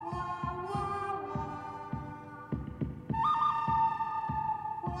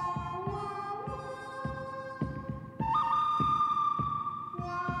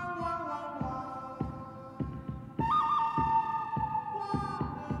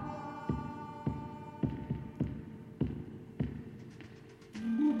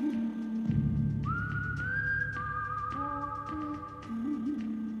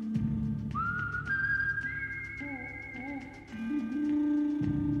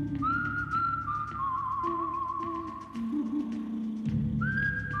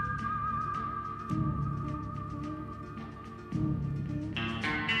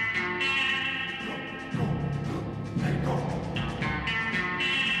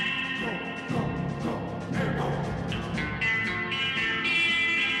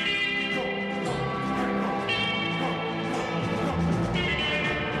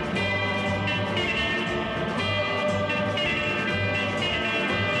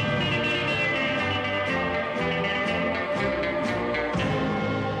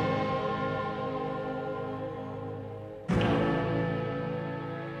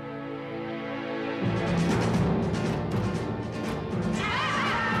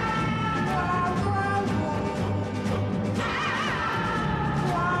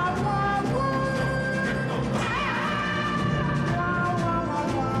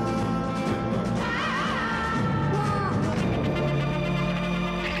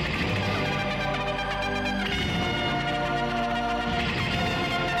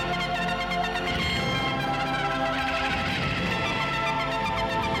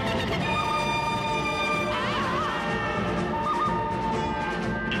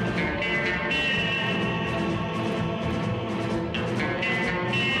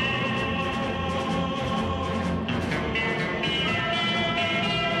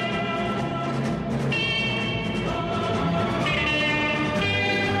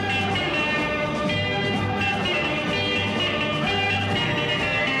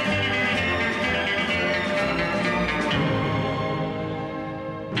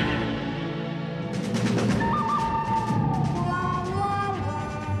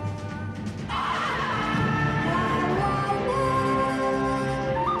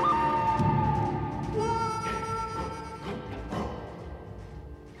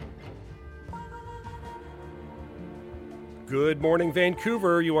Good morning,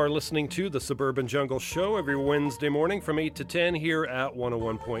 Vancouver. You are listening to the Suburban Jungle Show every Wednesday morning from 8 to 10 here at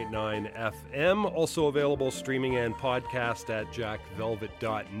 101.9 FM. Also available streaming and podcast at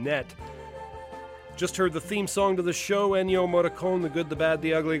jackvelvet.net. Just heard the theme song to the show, Ennio Morricone, The Good, the Bad,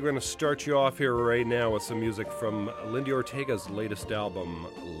 the Ugly. We're going to start you off here right now with some music from Lindy Ortega's latest album,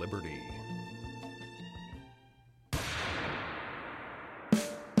 Liberty.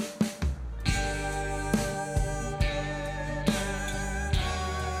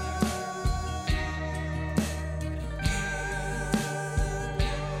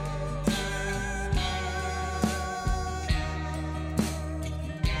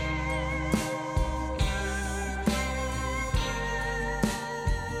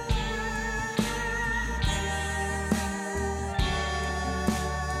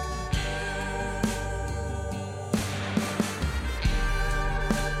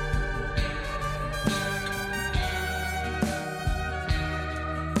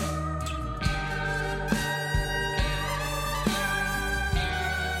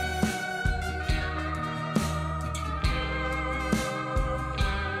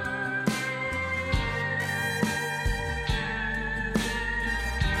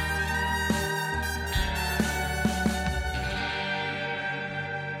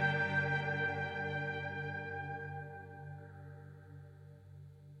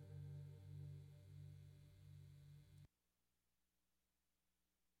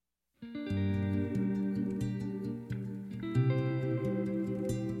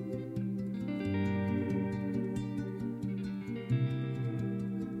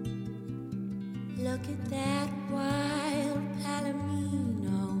 Look at that wild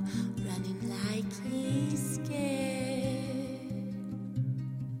Palomino running like he's scared.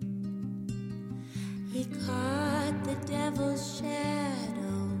 He caught the devil's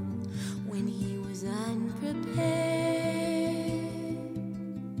shadow when he was unprepared.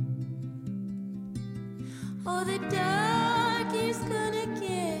 Oh, the dark is gonna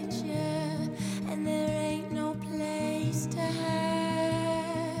get you, and there ain't no place to hide.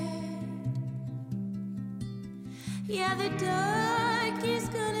 Yeah, the dark is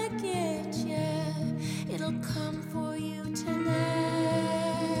gonna get you. It'll come for you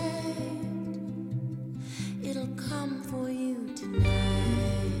tonight. It'll come for you tonight.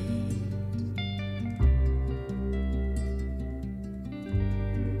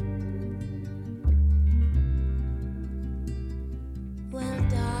 Well,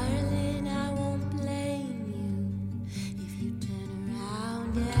 darling, I won't blame you if you turn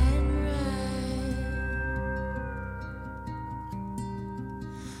around and run.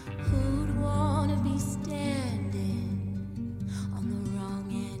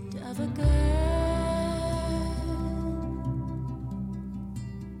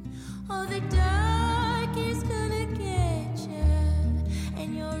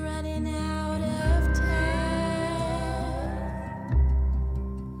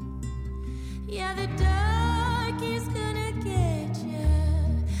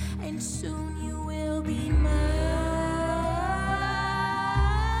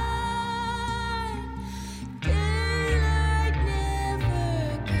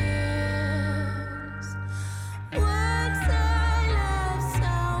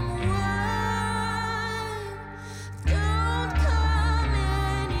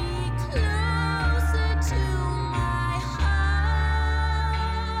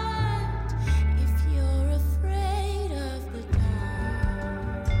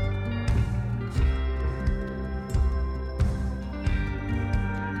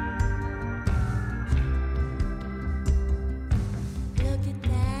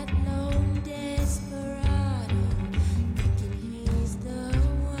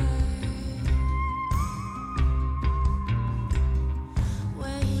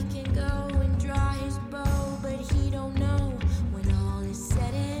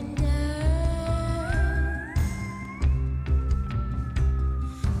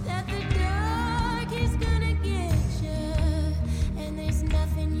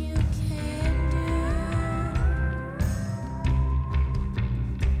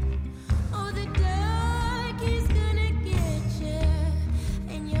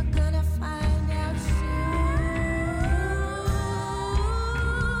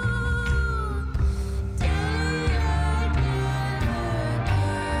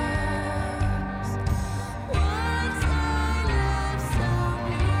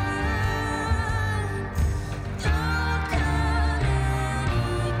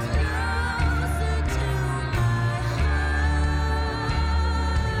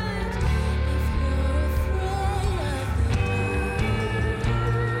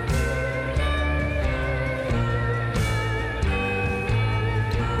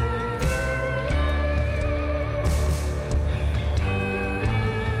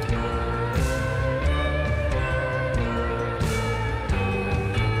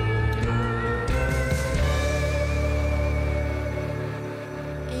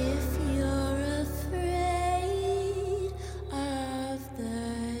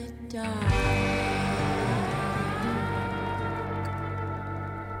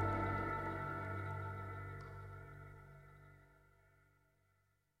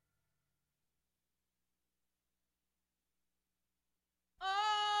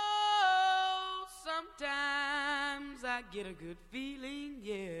 Sometimes I get a good feeling,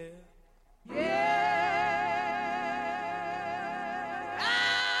 yeah. Yeah. I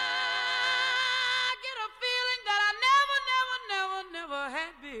get a feeling that I never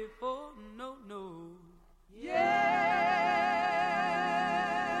had before. No, no. Yeah.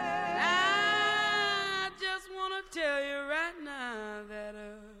 I just want to tell you right now that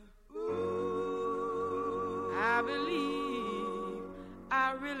I believe,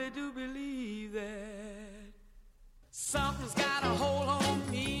 I really do believe that something's got a hold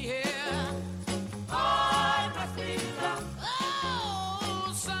on me here. Oh, it must be love.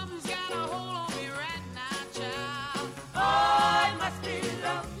 Oh, something's got a hold on me right now, child. Oh, it must be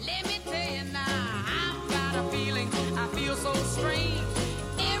love. Let me tell you now, I've got a feeling, I feel so strange.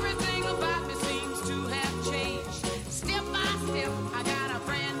 Everything about me seems to have changed. Step by step, I got a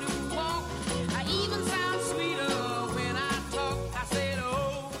brand new walk. I even sound sweeter when I talk. I said,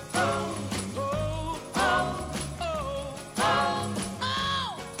 oh, oh, oh, oh, oh,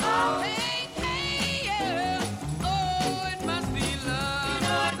 oh, oh, hey, hey, yeah. Oh, it must be love. You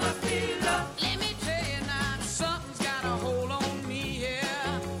know it must be love. Let me tell you now, something's got a hold on me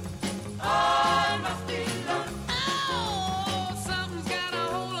here. Oh, it must be love. Oh, something's got a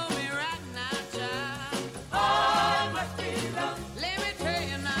hold on me right now, child. Oh, it must be love. Let me tell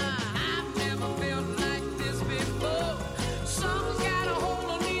you now, I've never felt like this before. Something's got a hold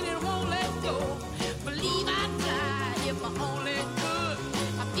on me that won't let go. Believe I'd die if I only could.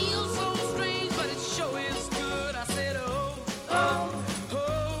 I feel so strange, but it sure is good. I said, oh, oh,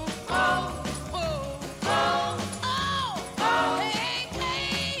 oh, oh, oh, oh, oh, hey,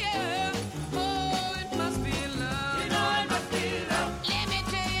 hey, yeah. Oh, it must be love. You know it must be love. Let me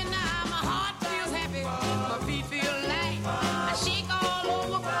tell you now, my heart feels happy, my feet feel light. I shake all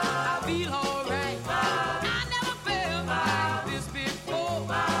over, I feel alright. I never felt like this before.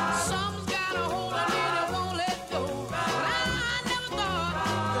 Something's got a hold on me that won't let go. I never thought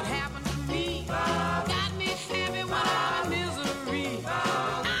it could happen to me. Got me happy when I'm in misery. I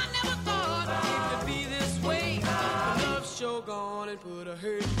never thought it could be this way. Love's sure gone and put a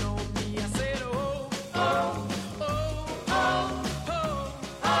hurt on me. I said, oh, oh, oh, oh, oh,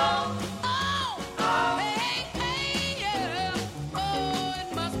 oh, oh, hey, hey, yeah. Oh, it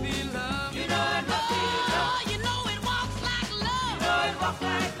must be love. You know it must be love. You know it walks like love. You know it walks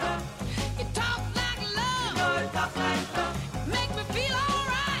like love. It talks like love. You know it talks like love. Make me feel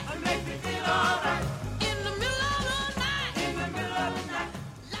alright. Make me feel alright. In the middle of the night. In the middle of the night.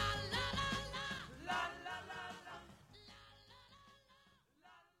 La la la la. La la la la.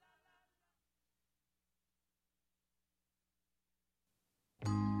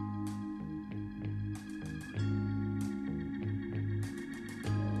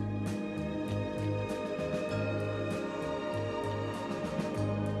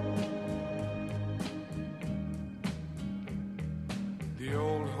 The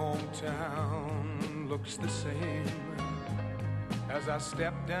old hometown looks the same as I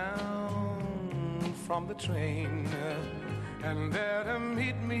step down from the train, and there to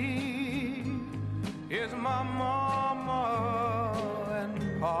meet me is my mama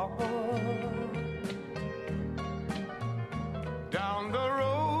and papa. Down the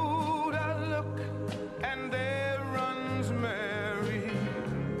road I look, and there runs Mary,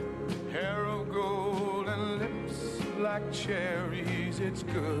 hair of gold and lips like cherries. It's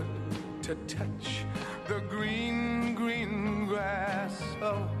good to touch the green, green grass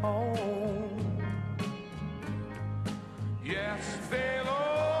of home. Yes, they'll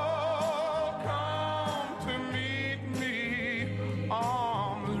all come to meet me,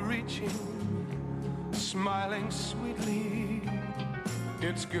 arms reaching, smiling sweetly.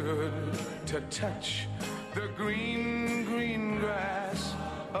 It's good to touch the green, green grass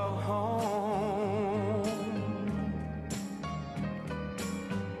of home.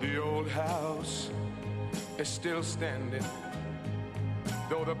 The old house is still standing,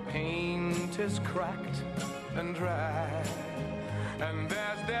 though the paint is cracked and dry. And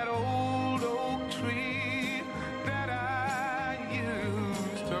there's that old oak tree that I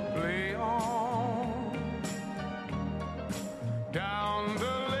used to play on. Down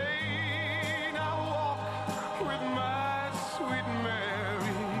the lane I walk with my sweet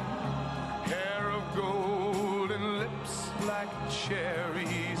Mary, hair of gold and lips like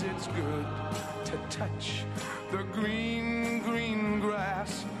cherries. It's good to touch the green, green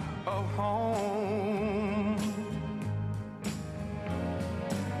grass of home.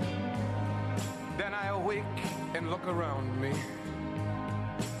 Then I awake and look around me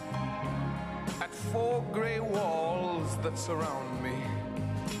at four gray walls that surround me,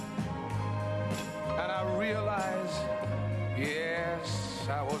 and I realize, yes,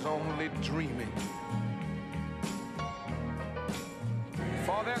 I was only dreaming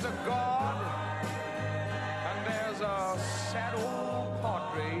Oh, there's a God and there's a sad old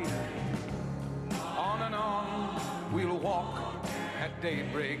padre. On and on we'll walk at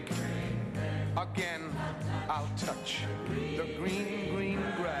daybreak. Again I'll touch the green, green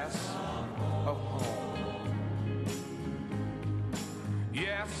grass of home.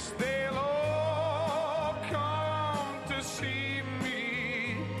 Yes, they'll all come to see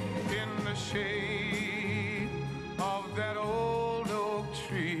me in the shade of that old oak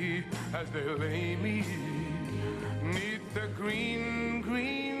tree as they lay me 'neath the green,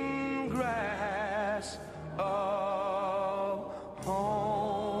 green grass of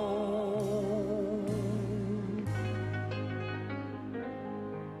home.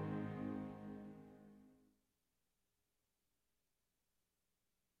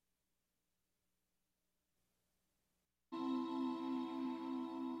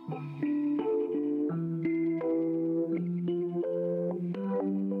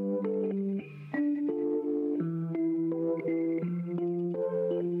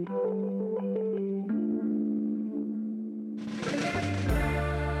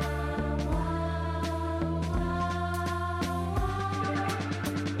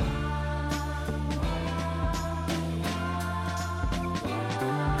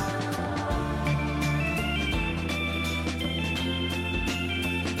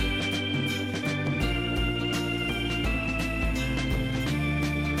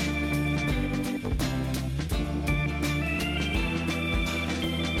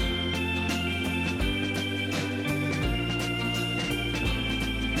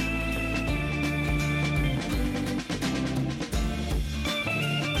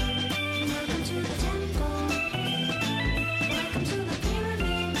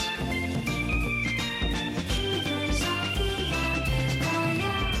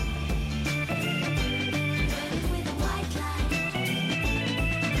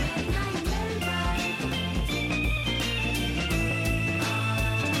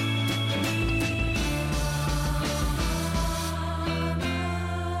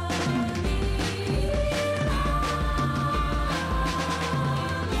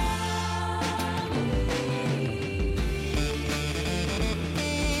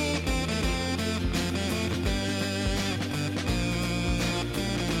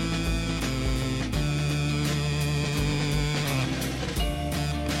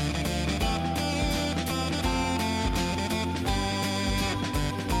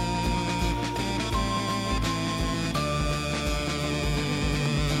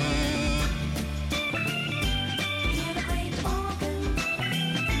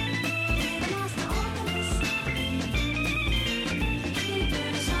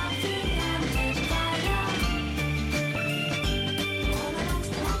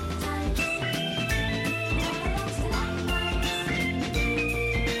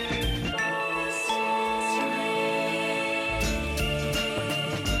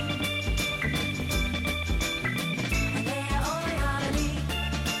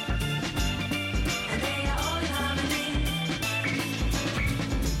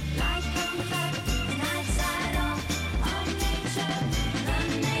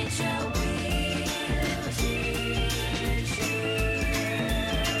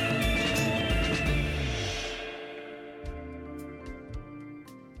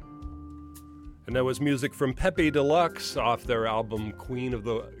 And that was music from Pepe Deluxe off their album Queen of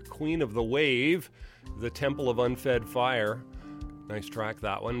the Wave, The Temple of Unfed Fire. Nice track,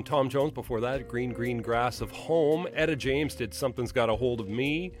 that one. Tom Jones before that, Green Green Grass of Home. Etta James did Something's Got a Hold of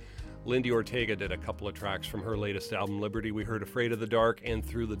Me. Lindy Ortega did a couple of tracks from her latest album, Liberty. We heard Afraid of the Dark and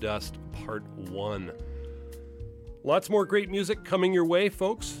Through the Dust, Part 1. Lots more great music coming your way,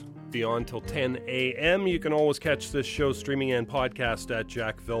 folks. Beyond till 10 a.m. You can always catch this show streaming and podcast at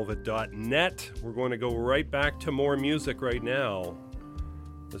jackvelvet.net. We're going to go right back to more music right now.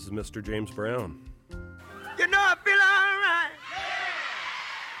 This is Mr. James Brown. You know I feel all right.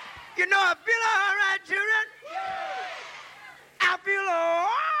 You know I feel all right, children. I feel all right.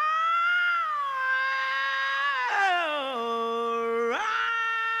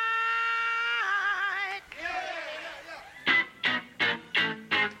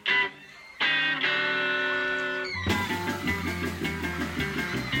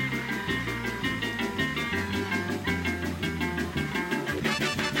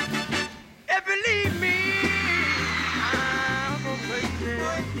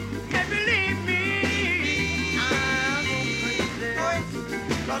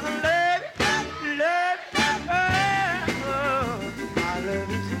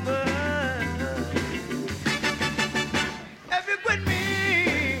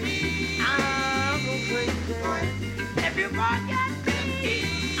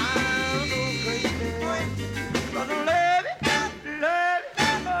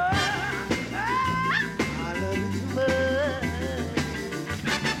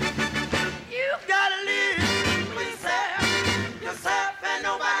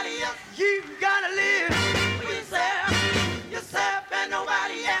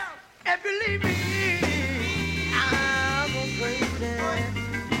 And believe me, I'm going crazy.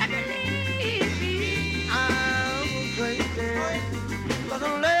 And believe me, I'm going crazy. 'Cause I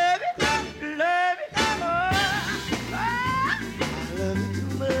love it, love it, oh, I love it too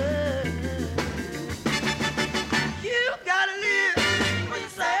much. You gotta live for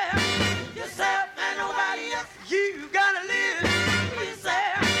yourself and nobody else. You gotta live for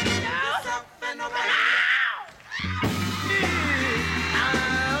yourself and nobody else.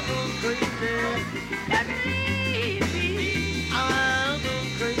 I'm going crazy. And believe me, I'm going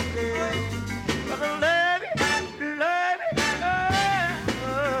crazy. 'Cause I love it, love it,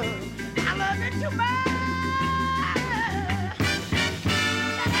 oh, I love it too much.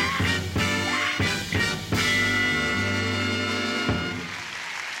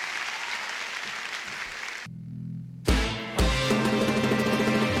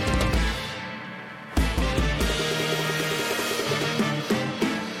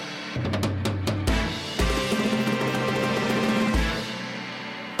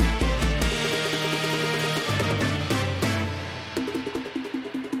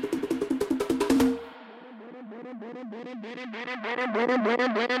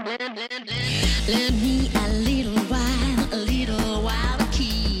 Lend me a little while to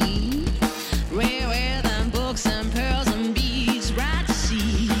keep rare than books and pearls and beads, right to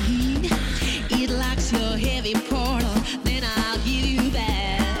see. It locks your heavy portal, then I'll give you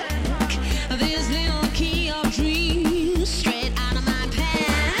back this little key of dreams straight out of my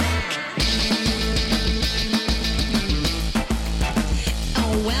pack.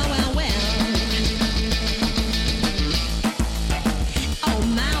 Oh well. Oh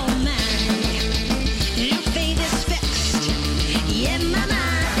my. Your fate is fixed. Yeah, my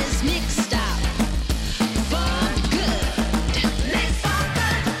mind is mixed up for good.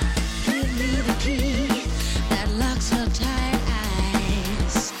 Give me the key that locks her tired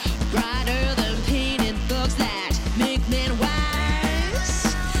eyes, brighter than painted books that make men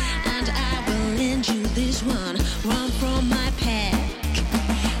wise. And I will lend you this one from my pack.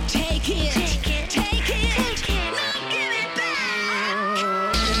 Take it, now give it back.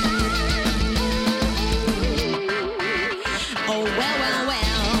 Oh well.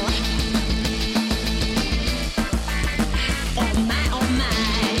 Oh my.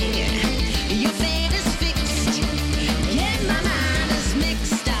 Your fate is fixed. Yeah, my mind is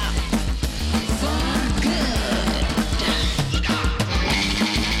mixed up for good.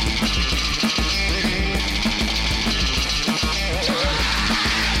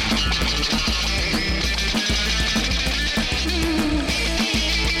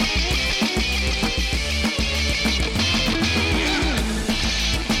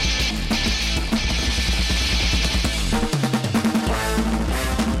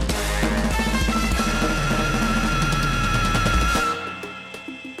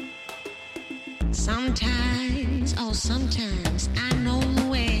 Sometimes I know the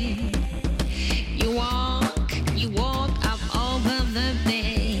way. You walk up over the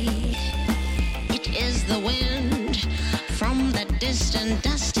bay. It is the wind from the distant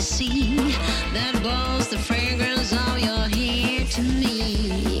dusty sea that blows the fragrance of your hair to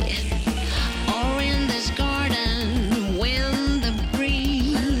me. Or in this garden when the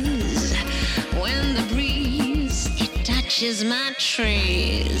breeze it touches my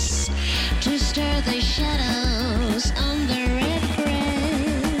trees to stir the shadows on the red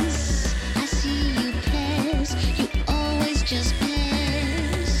grass. I see you pass, you always just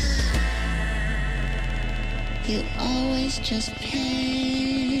pass. You always just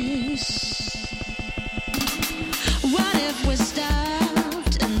pass. What if we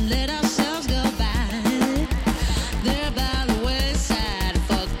stopped and let ourselves go by? There by the wayside,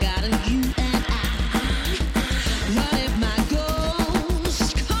 forgotten you and I. What if my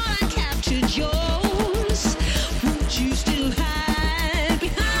ghost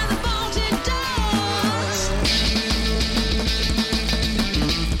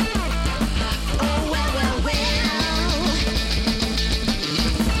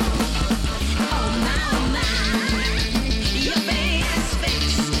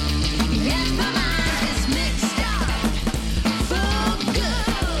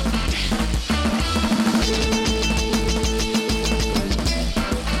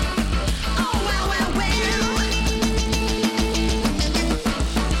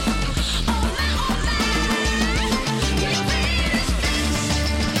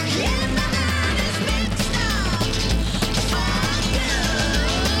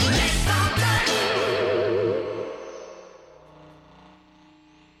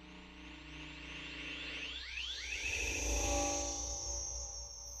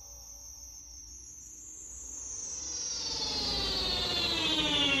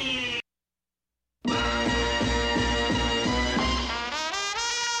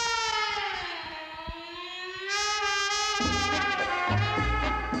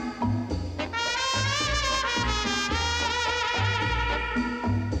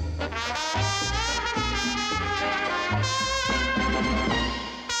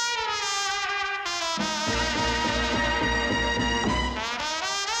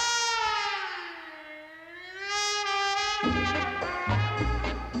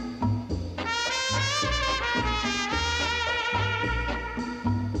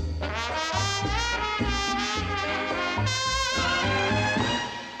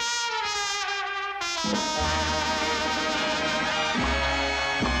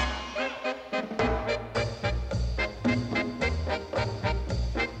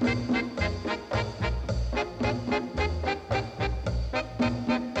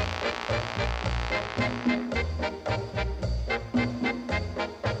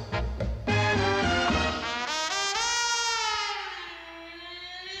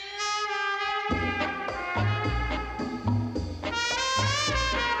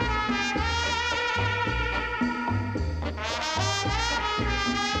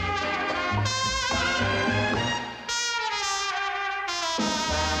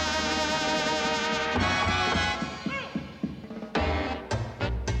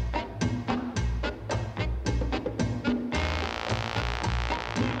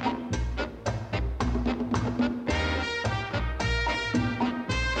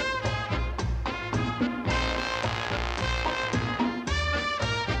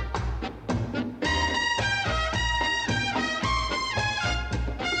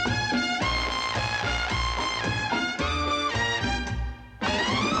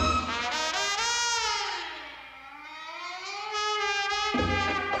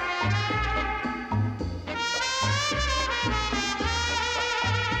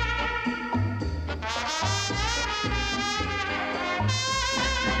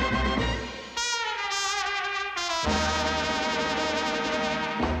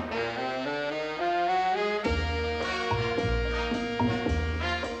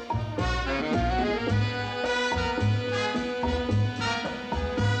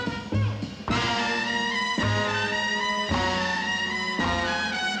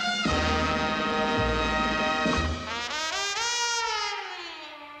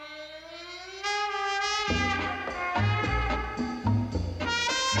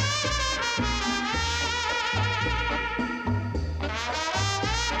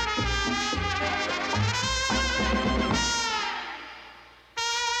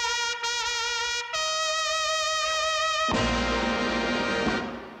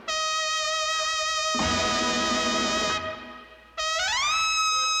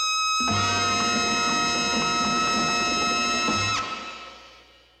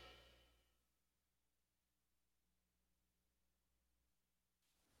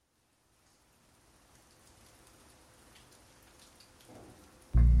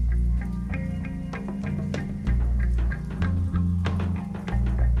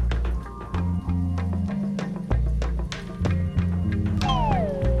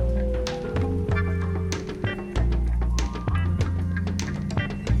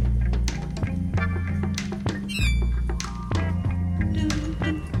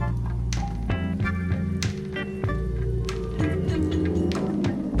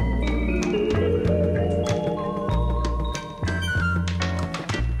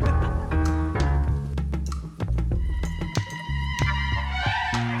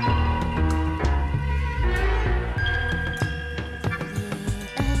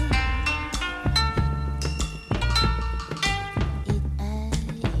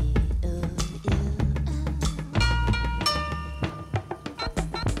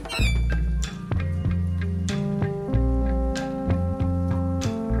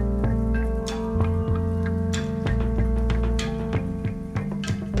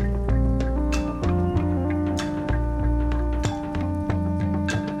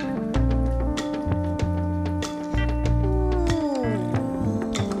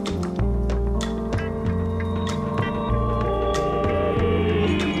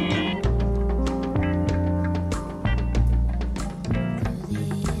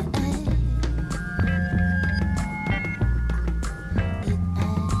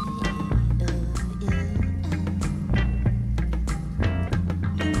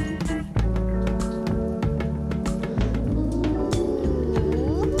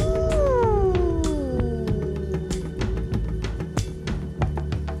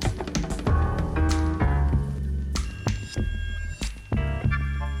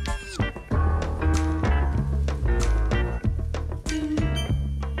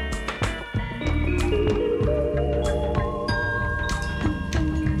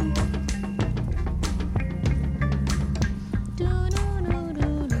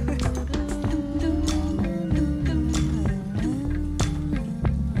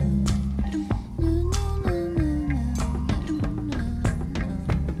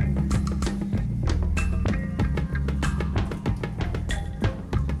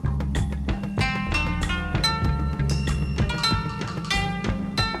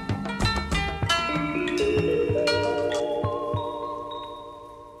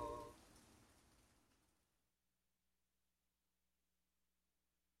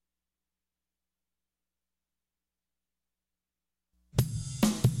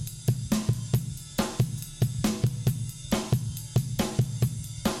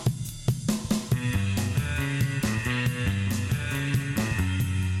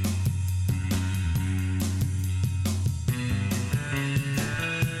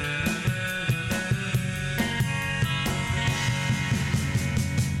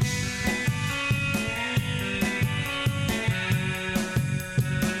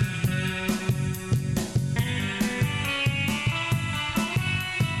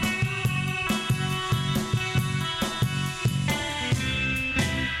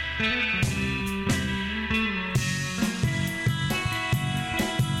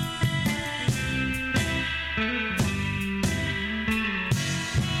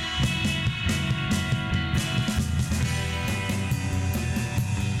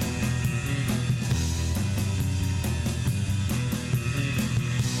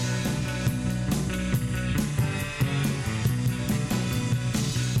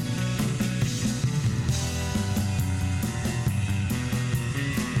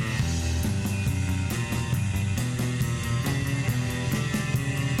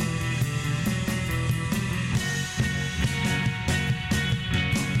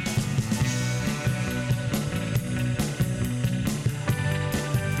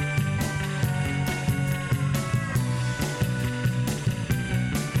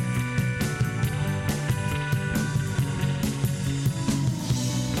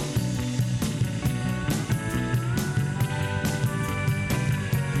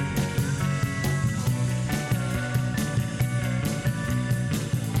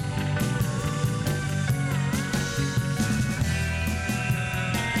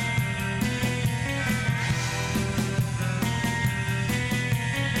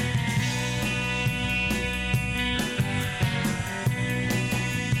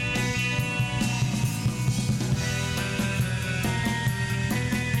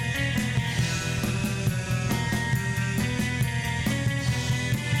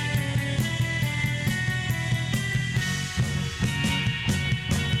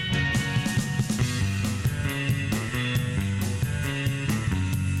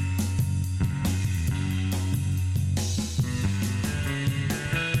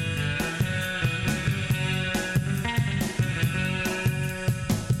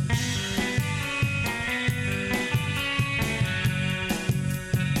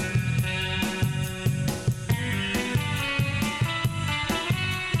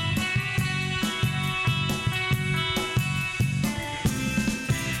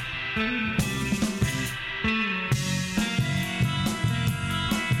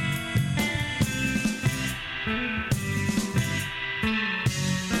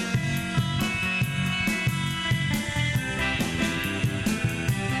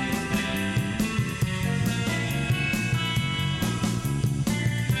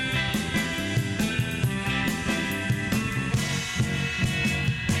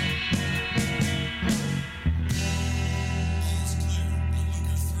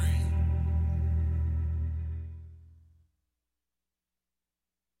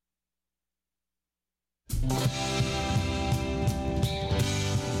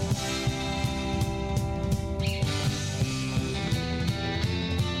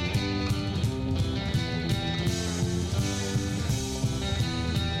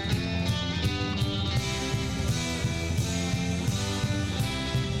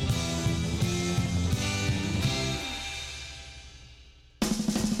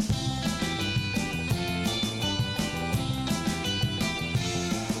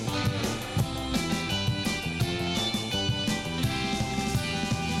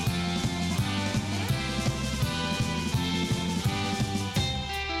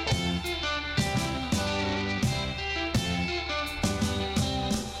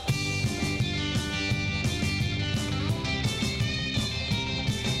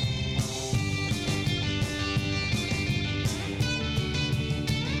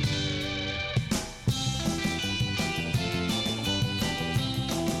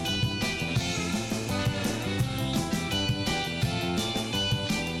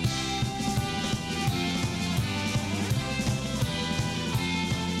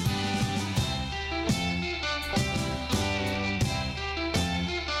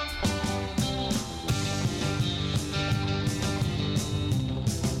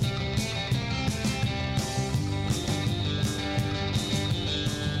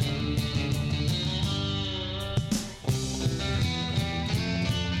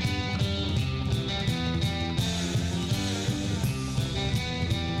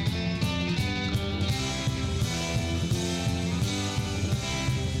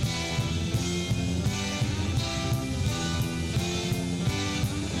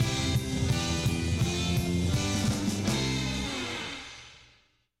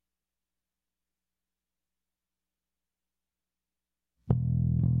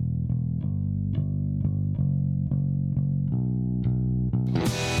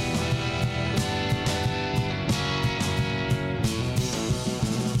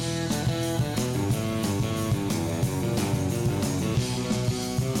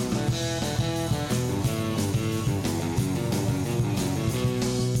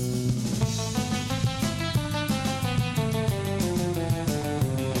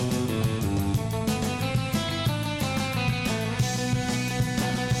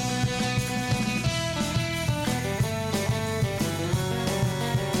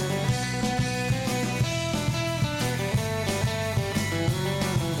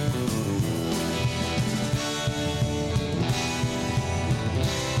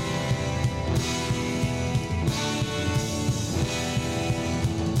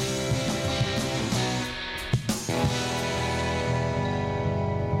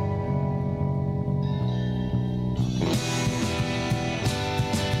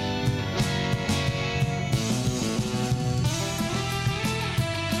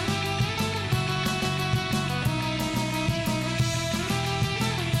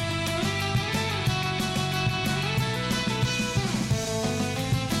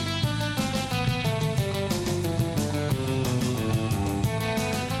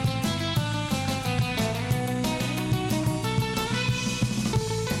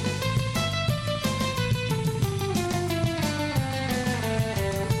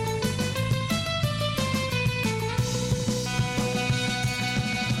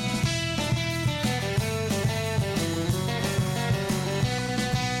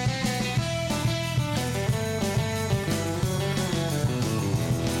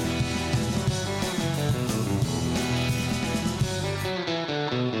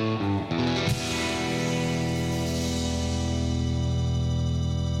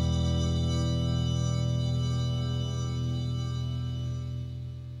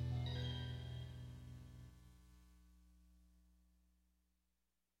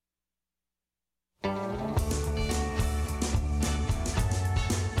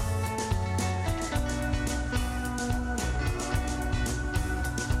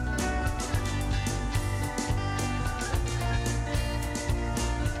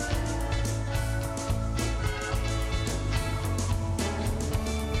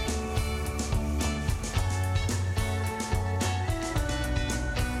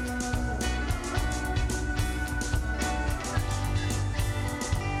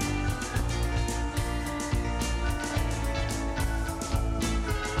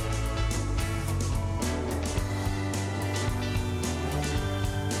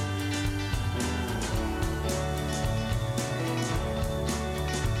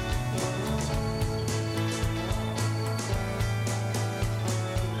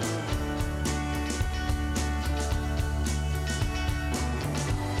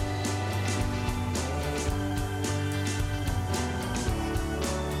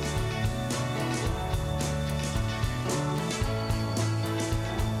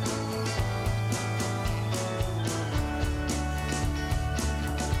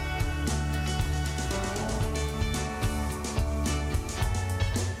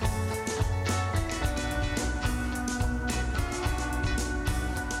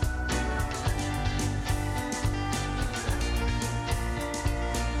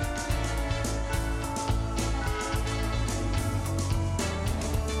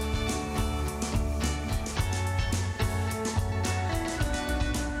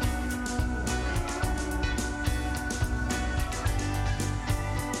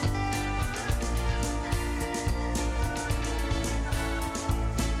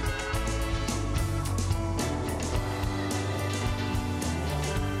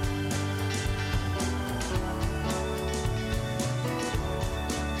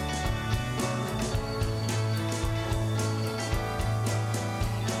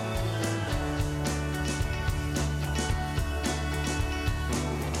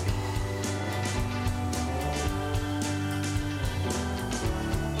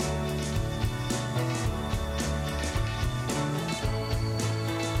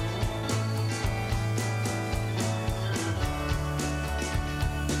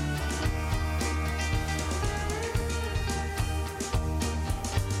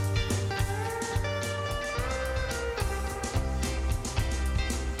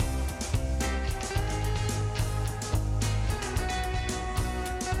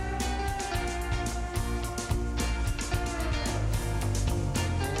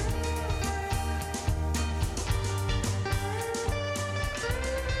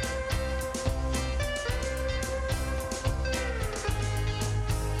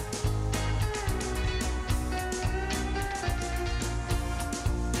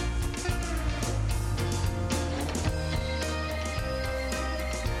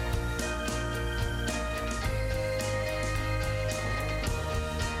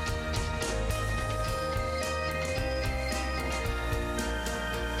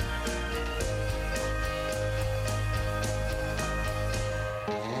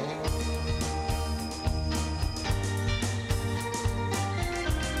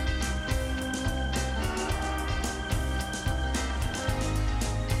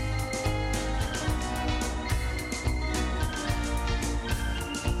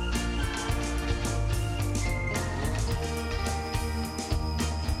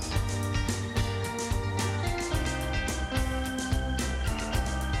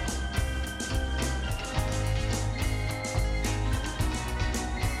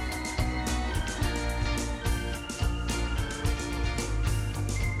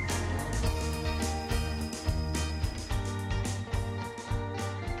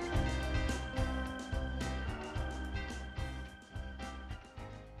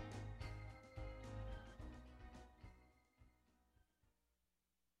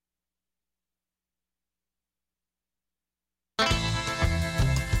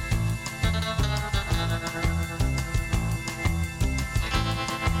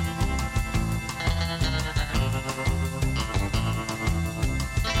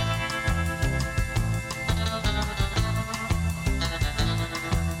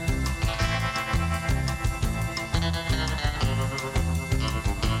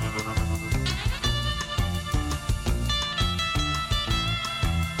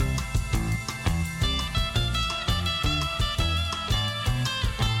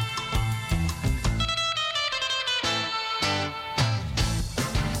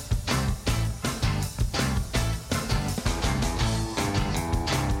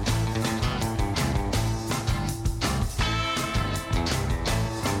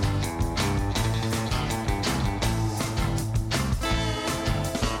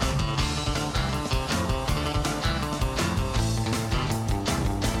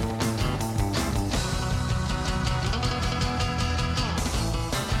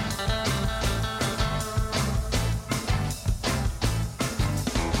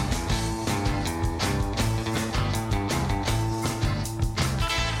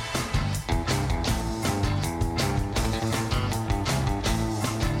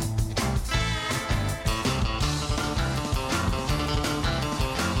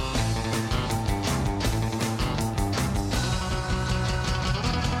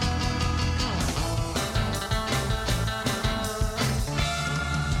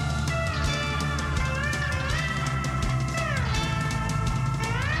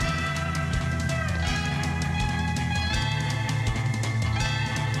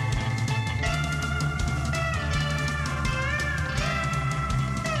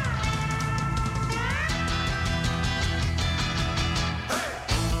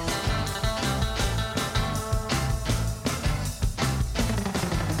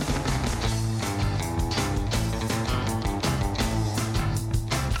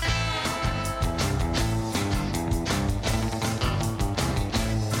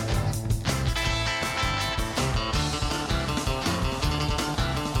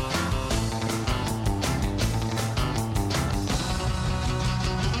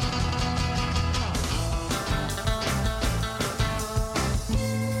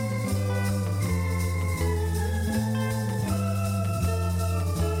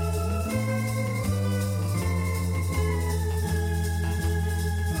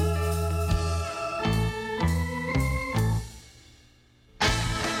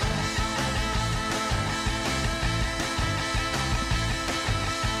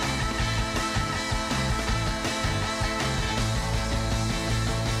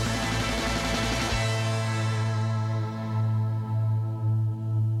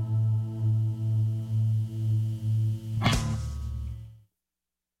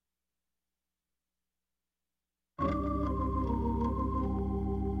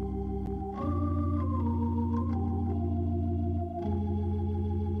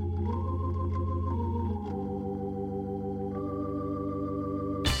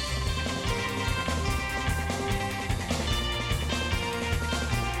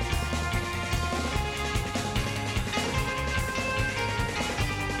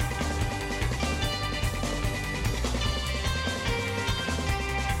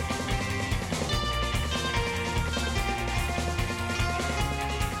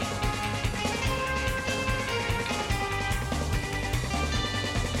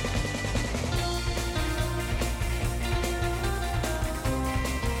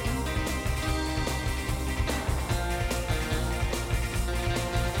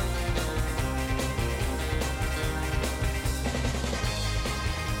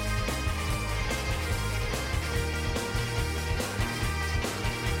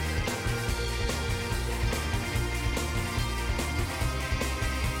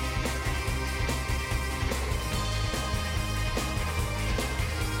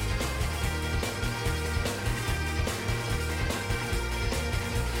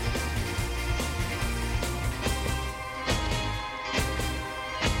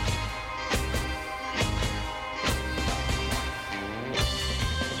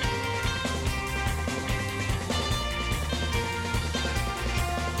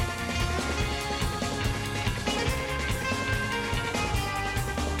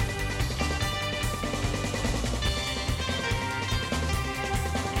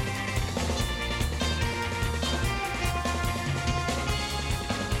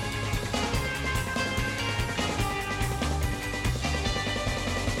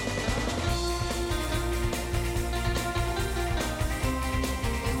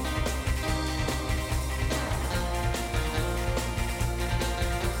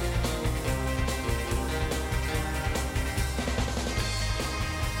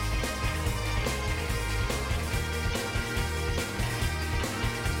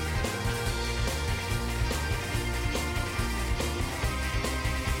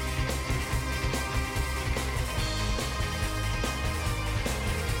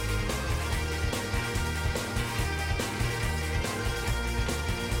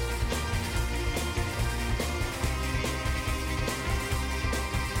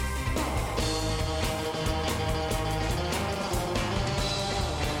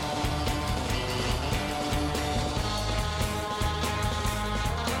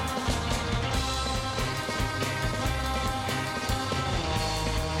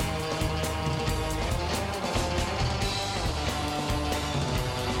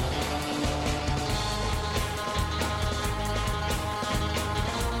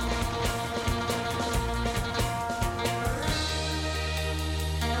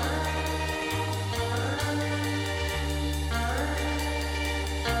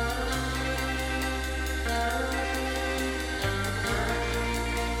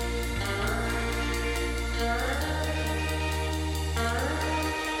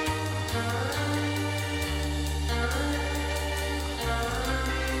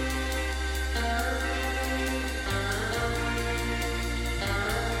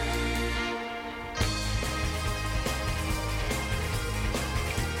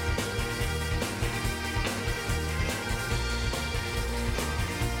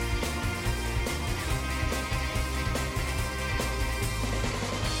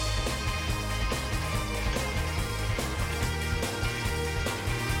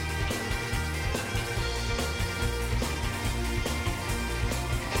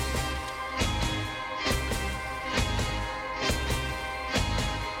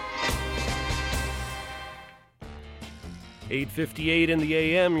 8:58 in the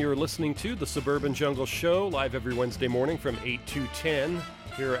a.m. You're listening to the Suburban Jungle Show, live every Wednesday morning from 8 to 10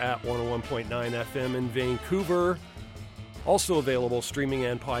 here at 101.9 FM in Vancouver. Also available streaming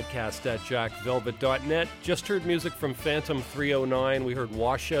and podcast at jackvelvet.net. Just heard music from Phantom 309. We heard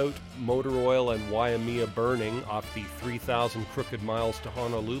Washout, Motor Oil, and Waimea Burning off the 3,000 Crooked Miles to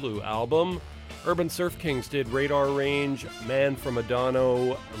Honolulu album. Urban Surf Kings did Radar Range, Man from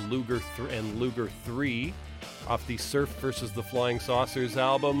Adano, Luger 3 off the Surf vs. the Flying Saucers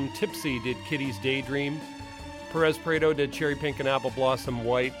album. Tipsy did Kitty's Daydream. Perez Prado did Cherry Pink and Apple Blossom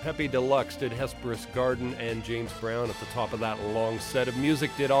White. Pepe Deluxe did Hesperus Garden, and James Brown at the top of that long set of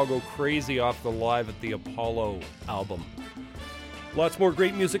music did I'll Go Crazy off the Live at the Apollo album. Lots more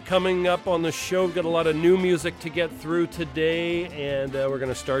great music coming up on the show. We've got a lot of new music to get through today, and we're going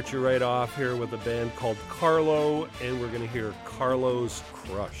to start you right off here with a band called Carlo, and we're going to hear Carlo's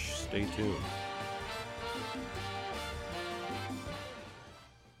Crush. Stay tuned.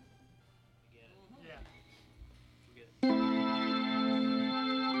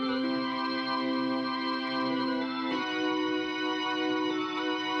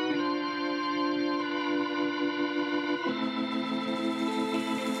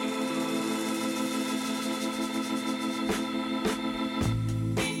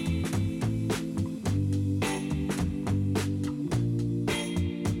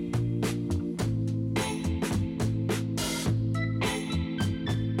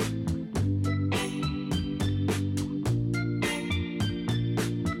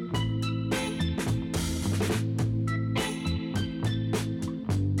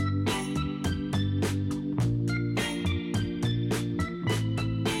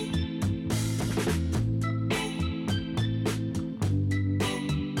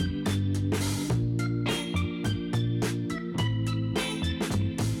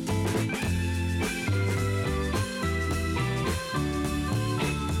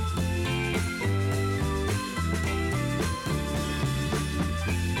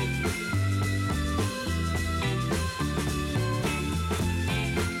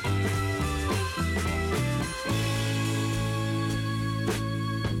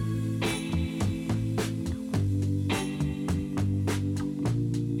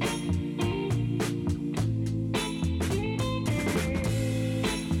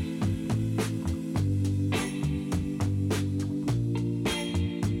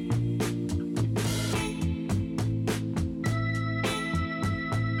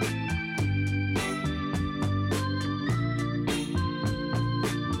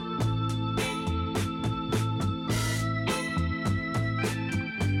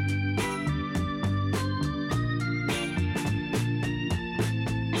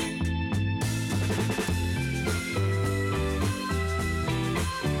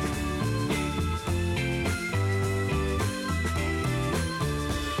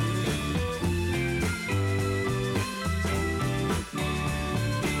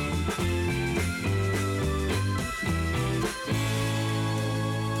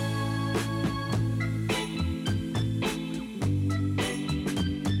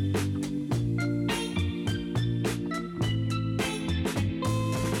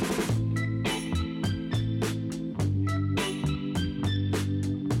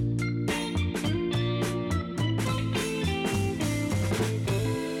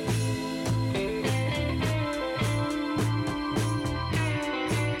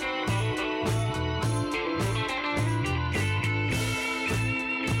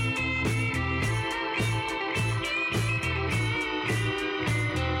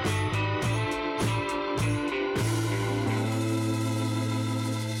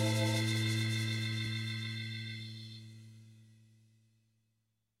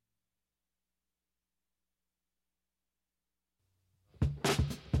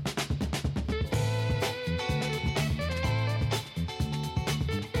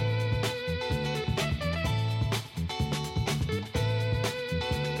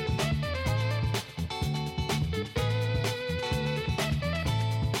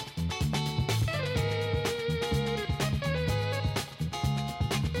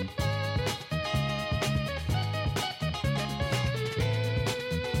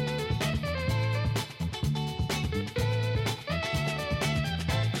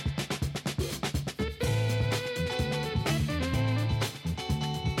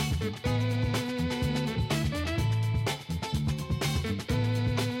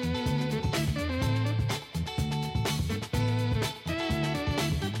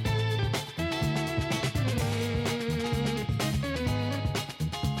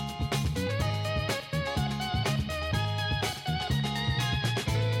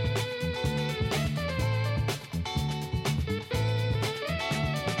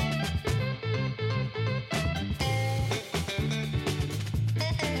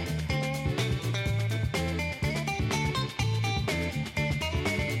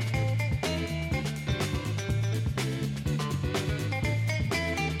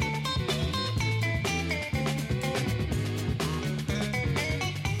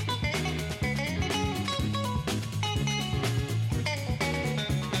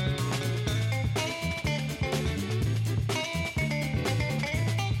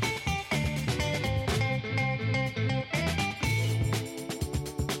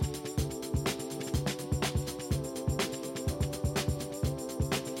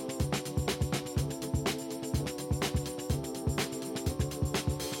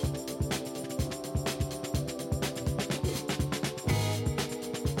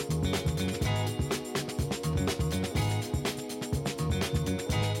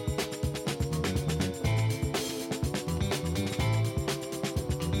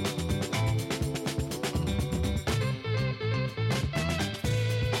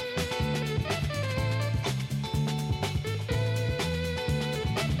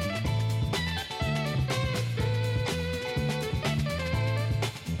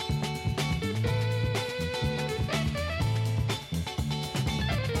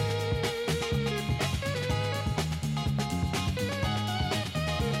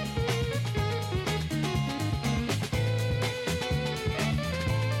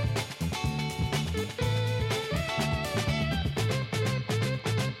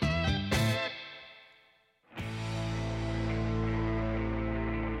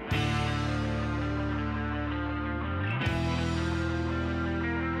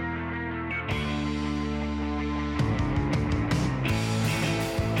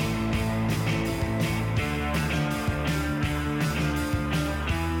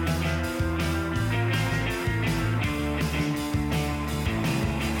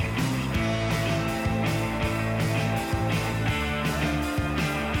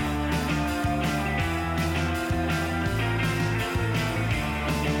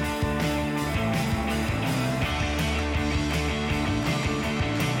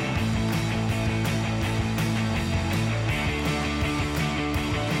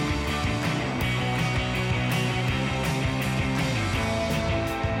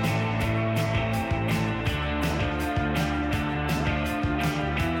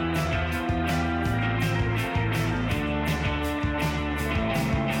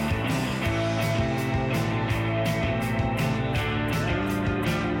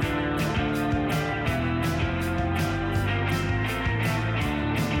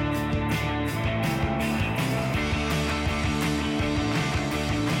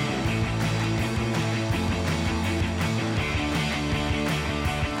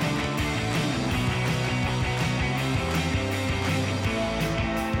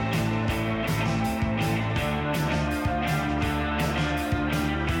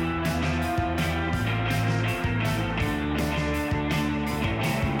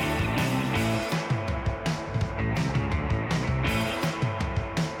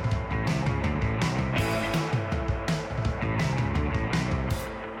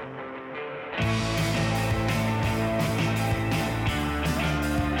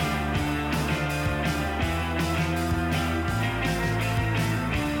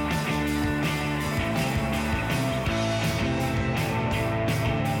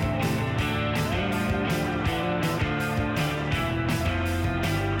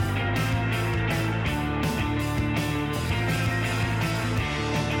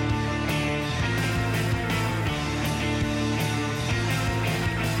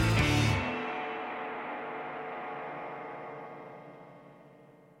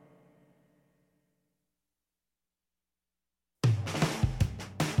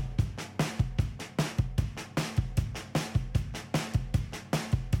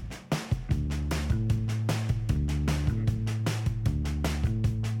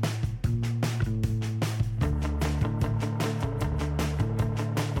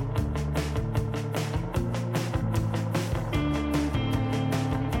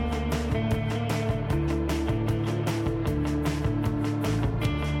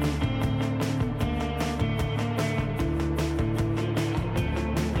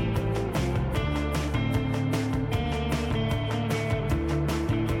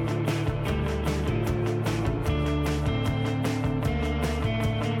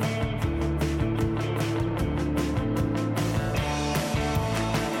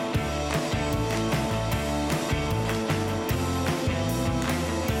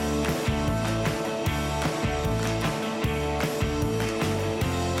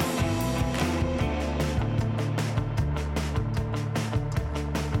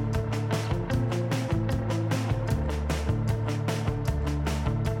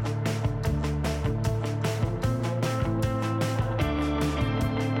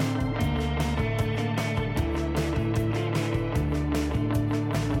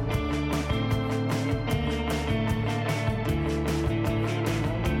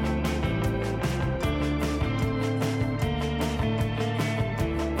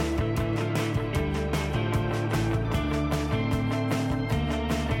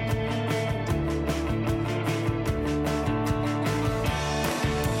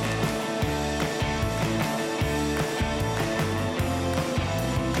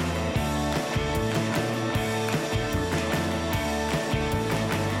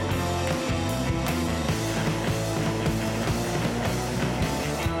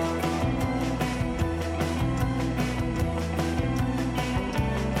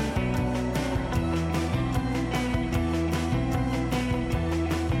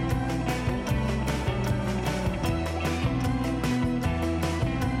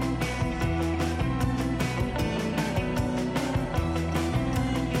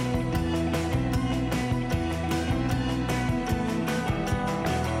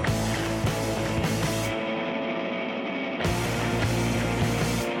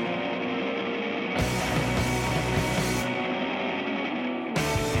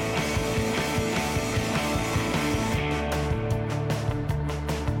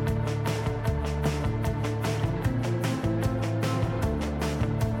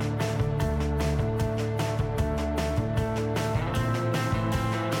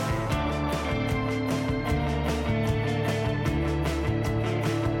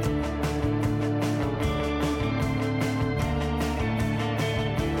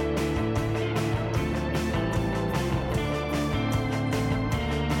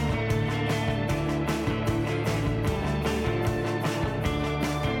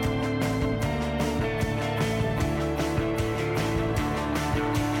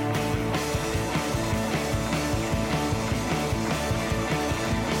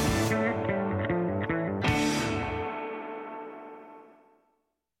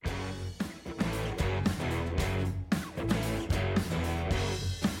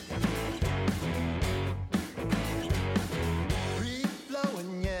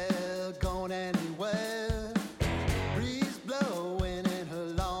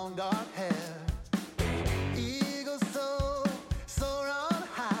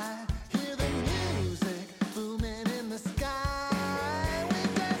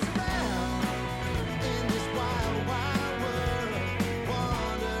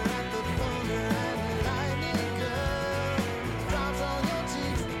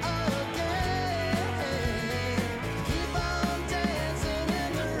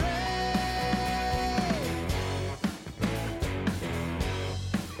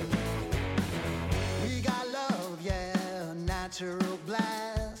 natural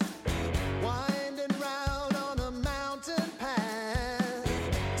blast, winding round on a mountain path.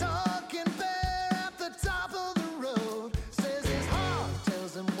 Talking bear at the top of the road, says his heart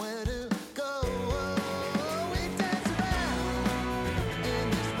tells him where to go. We dance around in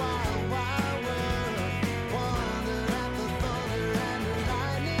this wild, wild world, wonder at the thunder and the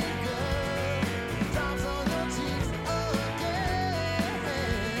lightning girl. Drops on your cheeks again.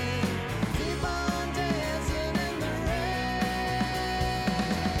 Keep on dancing in the rain.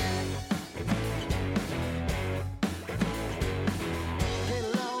 Get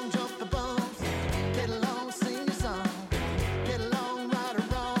along, jump the bumps. Get along, sing the song. Get along, right or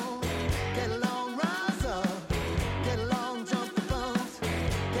wrong. Get along, rise up. Get along, jump the bumps.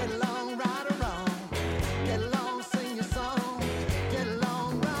 Get along, right or wrong. Get along, sing your song. Get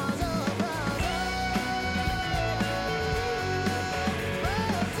along, rise up, rise up.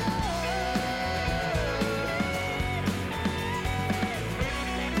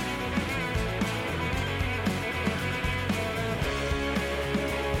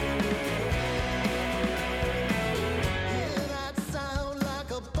 Hear that sound like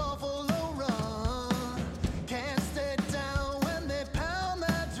a buffalo run. Can't stay down when they pound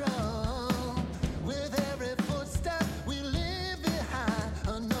that drum. With every footstep we leave behind,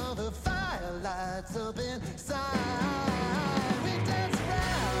 another fire lights up inside. We dance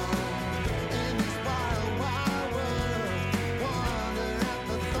around in this wild, wild world, wonder at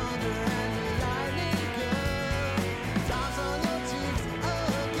the thunder and the lightning girl. Drops on your cheeks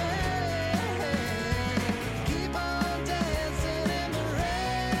again. Keep on dancing in the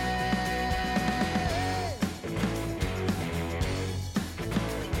rain.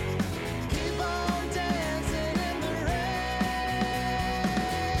 Keep on dancing in the rain.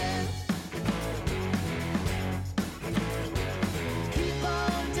 Keep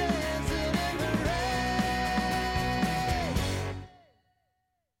on dancing in the rain.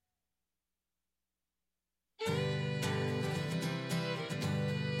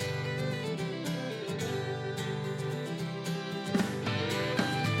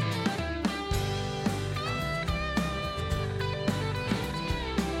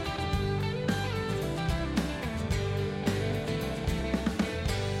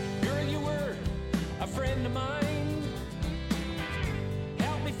 Girl, you were a friend of mine.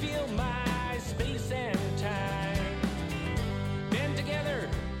 Help me feel my space and time. Been together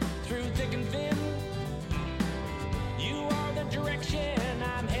through thick and thin. You are the direction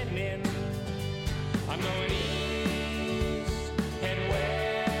I'm heading in. I'm going east and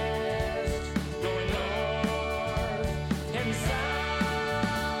west, going north and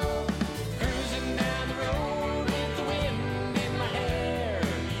south. Cruising down the road with the wind in my hair.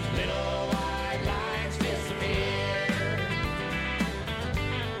 Little white lines disappear.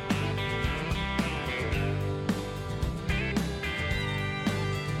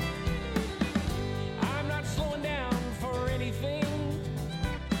 I'm not slowing down for anything.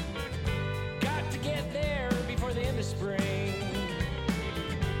 Got to get there before the end of spring.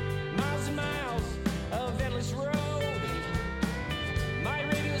 Miles and miles of endless road. My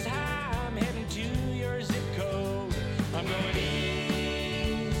radio's high, I'm heading to your zip code. I'm going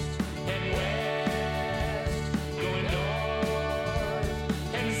east and west, going north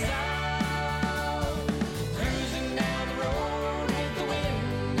and south. Cruising down the road with the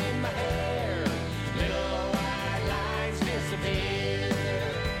wind in my hair. Little white lines disappear.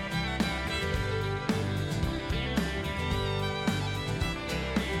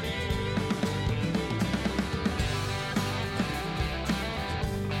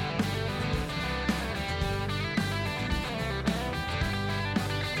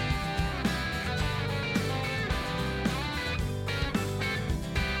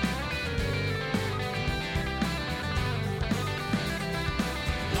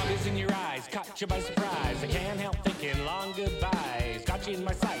 Love is in your eyes, caught you by surprise. I can't help thinking long goodbyes. Got you in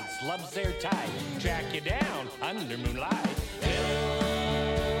my sights, love's airtight. Track you down under moonlight. Little,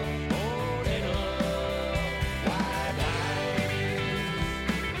 oh, little white lines.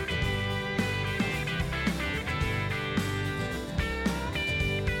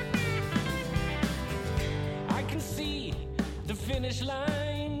 I can see the finish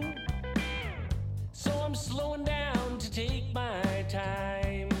line, so I'm slowing down to take my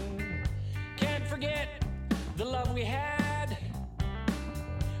time. Can't forget the love we had.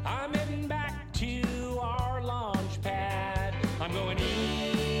 I'm heading back to our launch pad. I'm going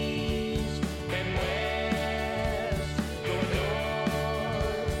east and west, going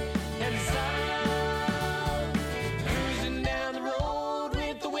north and south. Cruising down the road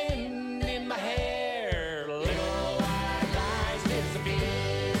with the wind in my hair. Little white lines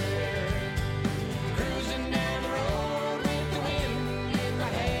disappear. Cruising down the road with the wind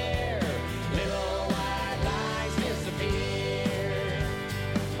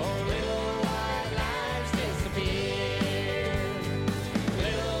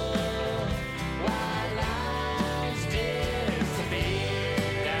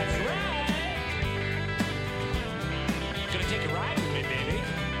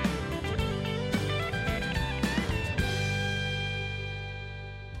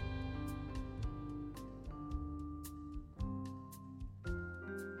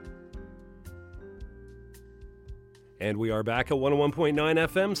And we are back at 101.9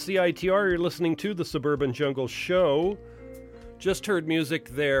 FM CITR. You're listening to the Suburban Jungle Show. Just heard music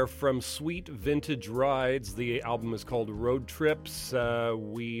there from Sweet Vintage Rides. The album is called Road Trips.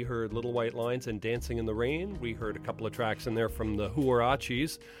 We heard Little White Lines and Dancing in the Rain. We heard a couple of tracks in there from the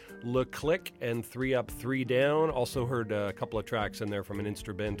Huaraches, Le Click and 3 Up, 3 Down. Also heard a couple of tracks in there from an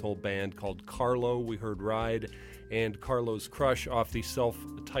instrumental band called Carlo. We heard Ride and Carlo's Crush off the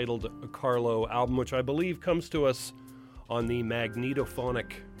self-titled Carlo album, which I believe comes to us on the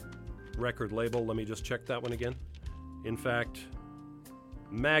Magnetophonic record label. Let me just check that one again. In fact,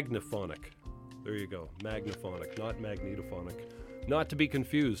 Magnaphonic. There you go. Magnaphonic, not Magnetophonic. Not to be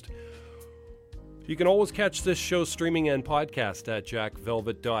confused. You can always catch this show streaming and podcast at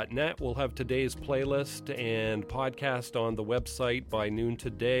jackvelvet.net. We'll have today's playlist and podcast on the website by noon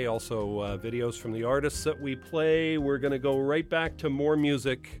today. Also, videos from the artists that we play. We're going to go right back to more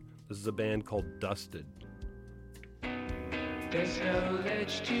music. This is a band called Dusted. There's no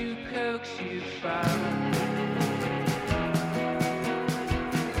ledge to coax you from.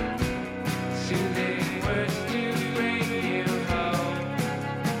 Soothing words to bring you home.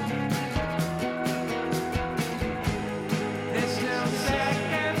 There's no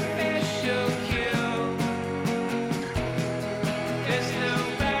sacrificial kill. There's no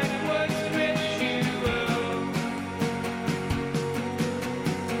backwards ritual.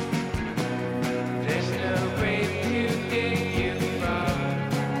 There's no grave to dig you from.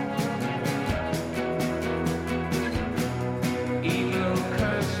 Evil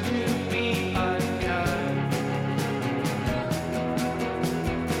curse to be undone.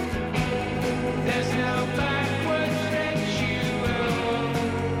 There's no backwards ritual.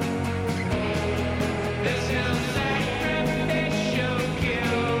 There's no sacrificial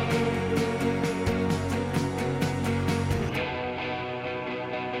guilt.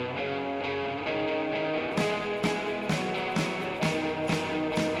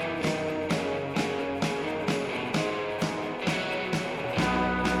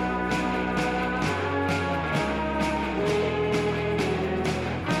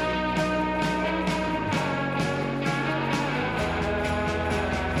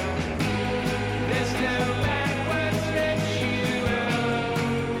 There's no backwards ritual.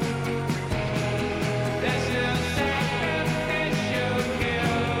 There's no sacrificial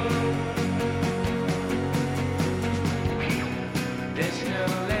guilt. There's no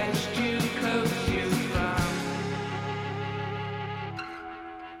ledge to coax you from.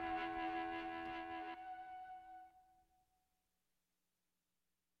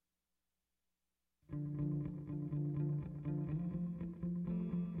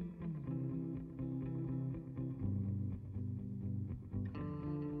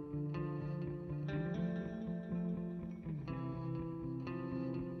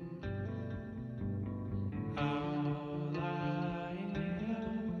 All I am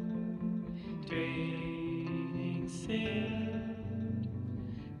draining sin,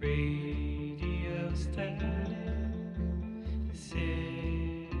 radio static, sick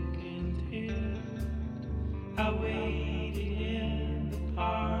and ill. I waited in the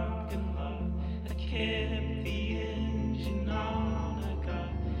parking lot. I kept the engine on. I got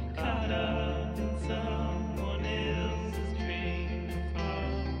caught up in someone else's dream of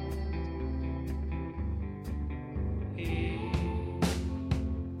fall.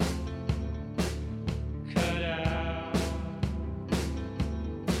 Cut out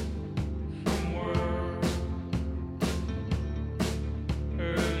from work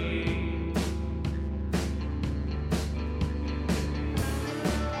early.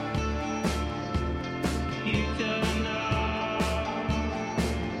 You've done all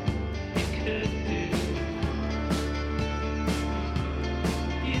you could do.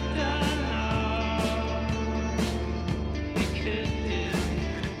 You've done all you could do.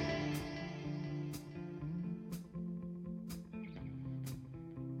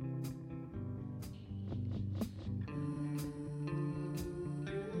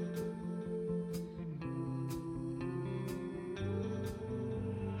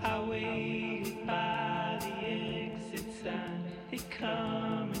 I waited by the exit sign. They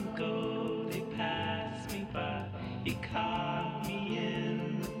come and go, they pass me by. You caught me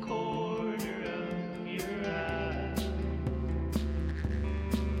in the corner of your eye.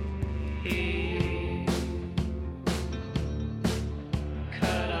 Hey,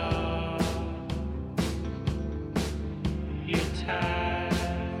 cut off your tie.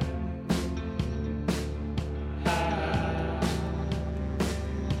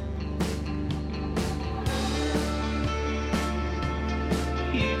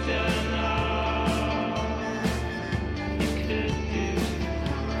 You've done all you could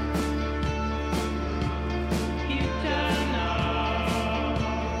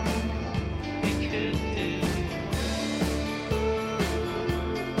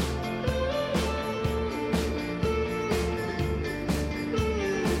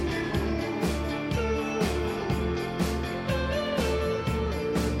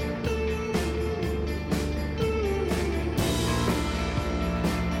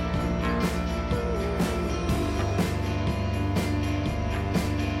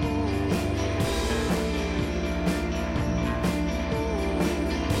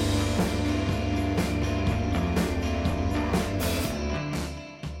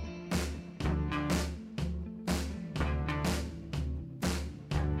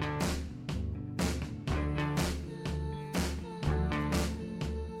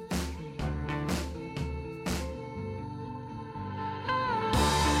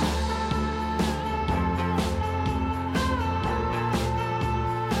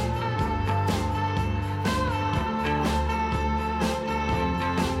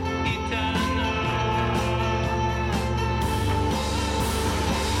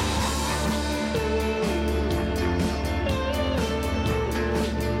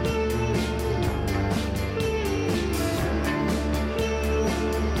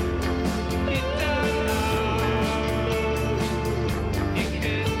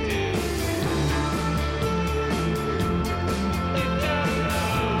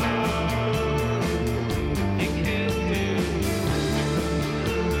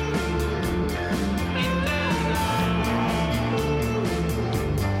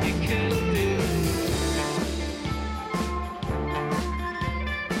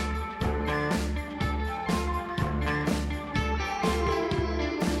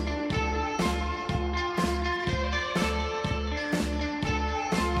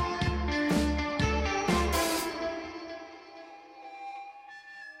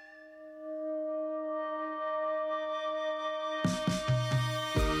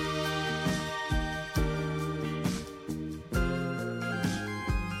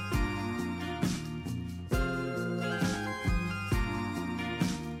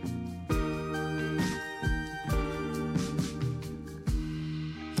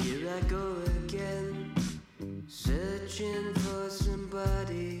I go again, searching for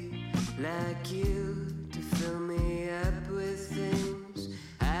somebody like you to fill me up with things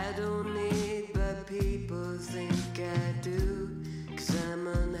I don't need, but people think I do, 'cause I'm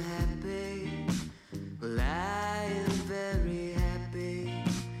unhappy. Well, I am very happy.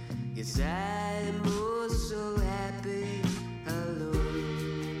 Yes, I am oh so happy alone.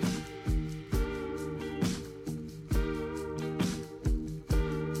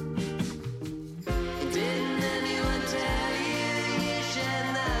 Didn't anyone tell you you should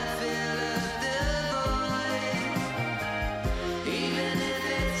not fill up the void? Even if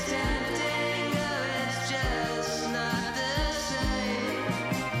it's tempting, oh, it's just not the same.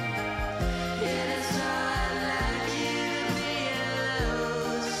 It is so unlike you to be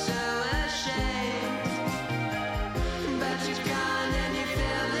alone, so ashamed. But you've gone and you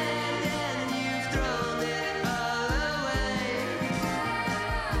filled it and you've thrown it all away.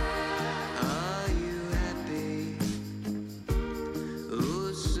 Are you happy? Oh,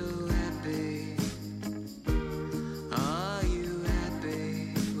 so happy. Are you happy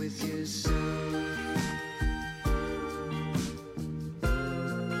with yourself?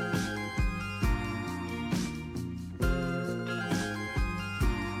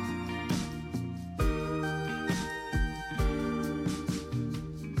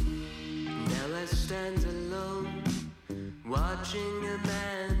 Now I stand alone, watching a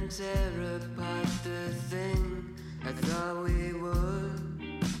man tear apart the thing I thought we were.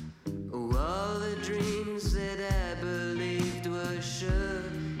 Oh, all the dreams that I believed were sure,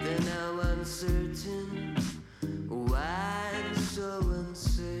 they're now uncertain. Why I'm so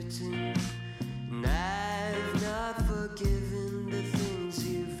uncertain, and I've not forgiven the things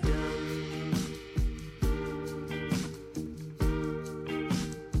you've done.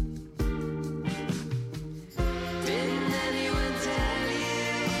 Didn't anyone tell you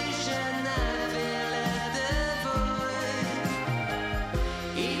you should not fill up the void?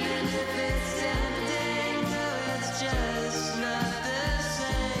 Even if it's tempting, oh, it's just not the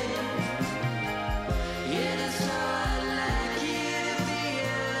same. It is so unlike you to be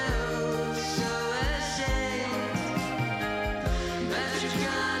alone, so ashamed. But you've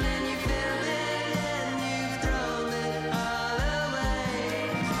gone and you filled it and you've thrown it all away.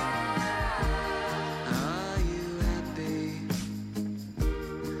 Are you happy?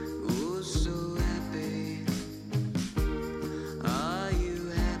 Oh, so happy. Are you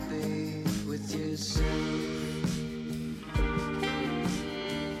happy with yourself?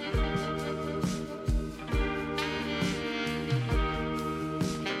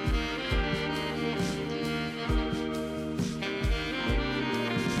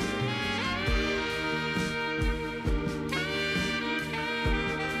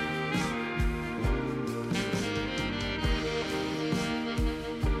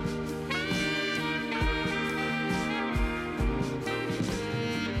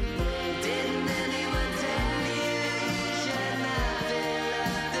 Didn't anyone tell you you should not fill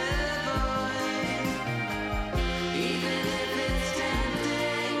up the void? Even if it's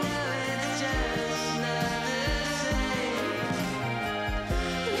tempting, oh, it's just not the same.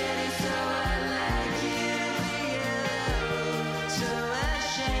 It is so unlike you to be alone, so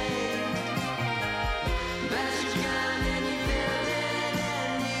ashamed. But you've gone and you filled it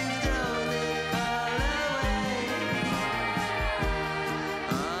and you've thrown it all away.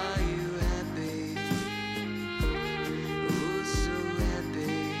 Are you happy? Oh, so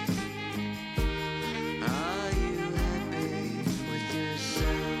happy. Are you happy with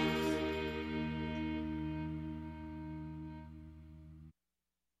yourself?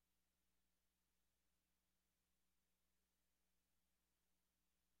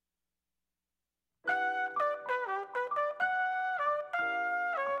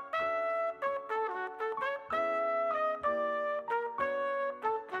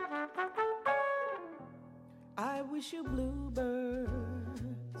 I wish you bluebirds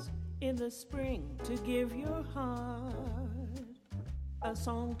in the spring to give your heart a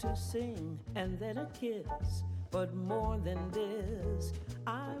song to sing and then a kiss. But more than this,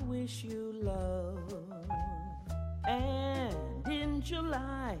 I wish you love. And in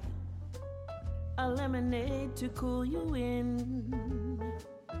July, a lemonade to cool you in.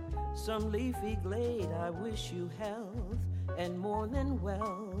 Some leafy glade, I wish you health, and more than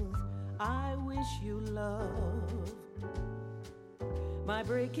wealth, I wish you love. My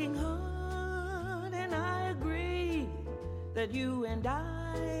breaking heart and I agree that you and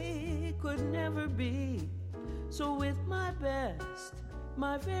I could never be. So with my best,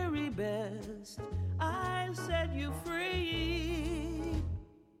 my very best, I'll set you free.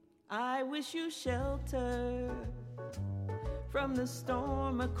 I wish you shelter from the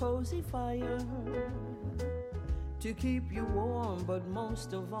storm a cozy fire to keep you warm, but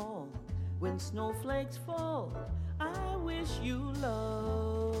most of all, when snowflakes fall, I wish you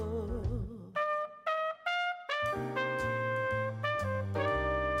love.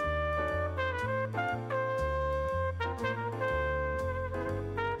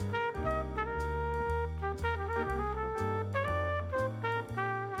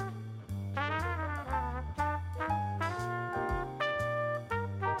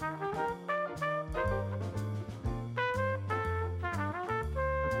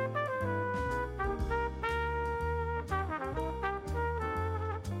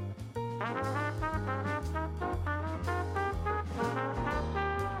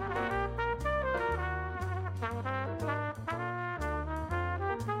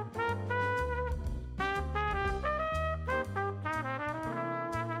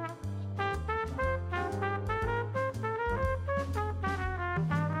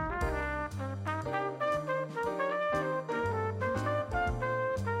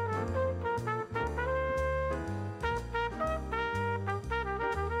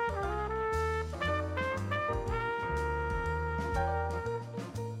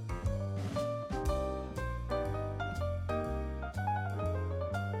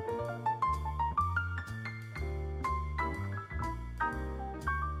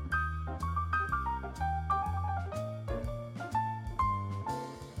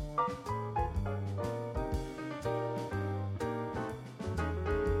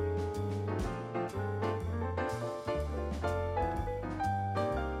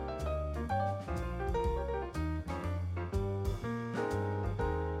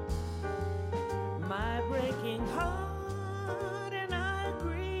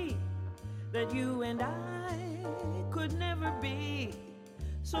 That you and I could never be.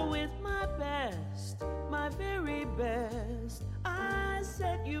 So with my best, my very best, I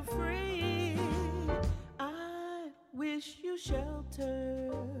set you free. I wish you shelter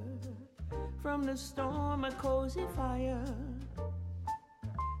from the storm, a cozy fire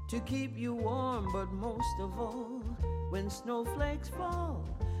to keep you warm, but most of all, when snowflakes fall,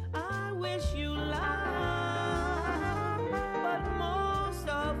 I wish you love, but most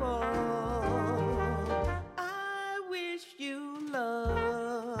of all,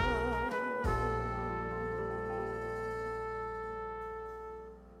 love.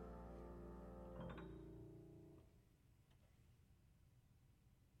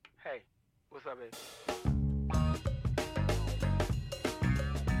 Hey, what's up, baby?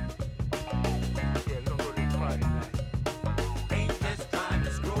 Yeah, we gonna go to this party tonight. Ain't this time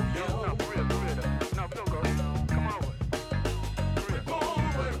to screw you? No, for real, though. No, we gonna go. Come on with it. For real. Go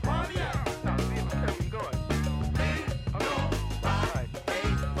over the party out. No, see, I'm telling you, we going.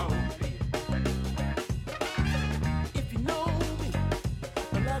 If you know me,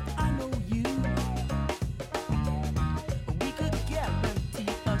 like I know you, we could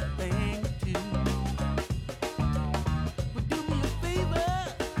guarantee a thing or two. But do me a favor,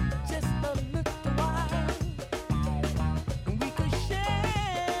 just a little while, and we could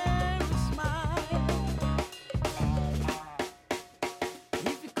share a smile.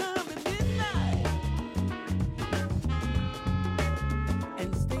 If you come at midnight and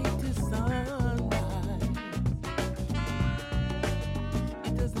stay till sunrise,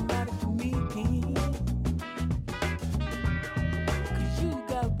 it doesn't matter to me, 'cause you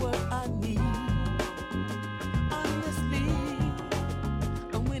got what I need, honestly.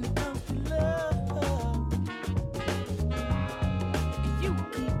 And when it comes to love, you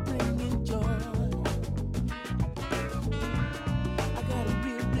keep bringing joy. I got a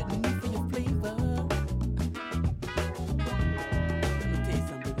real good need for your flavor. Let me tell you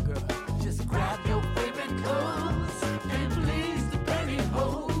something, girl. Just grab your favorite clothes and please the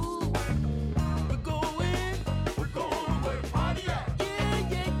pantyhose. We're going where the party at?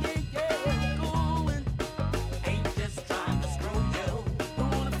 Yeah, we're going. Ain't this time to screw you?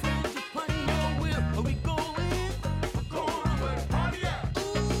 Don't wanna friend you putting your will. Are we going where the party at?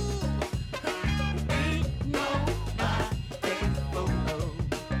 Ooh,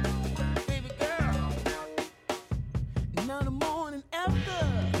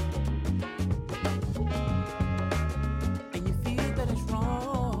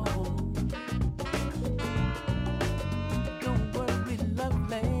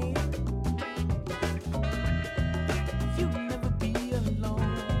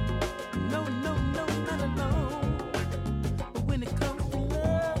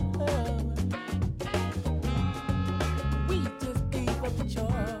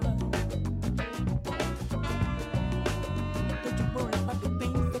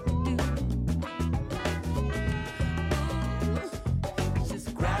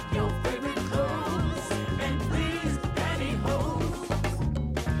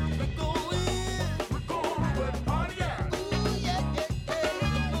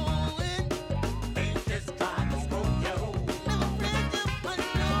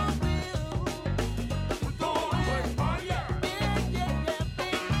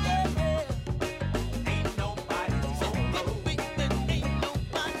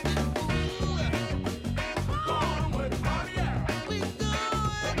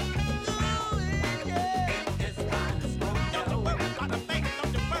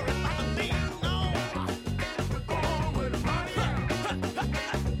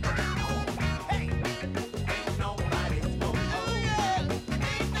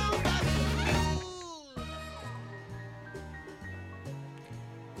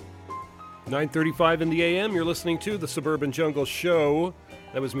 9:35 in the AM, you're listening to the Suburban Jungle Show.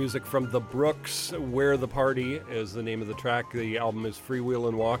 That was music from The Brooks. Where the Party is the name of the track. The album is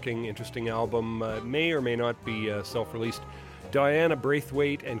Freewheelin' Walking. Interesting album. May or may not be self-released. Diana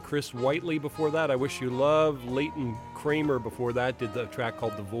Braithwaite and Chris Whiteley before that. I Wish You Love. Leighton Kramer before that did the track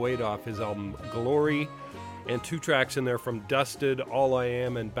called The Void off his album Glory. And 2 tracks in there from Dusted, All I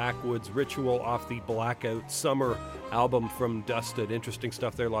Am, and Backwoods Ritual off the Blackout Summer album from Dusted. Interesting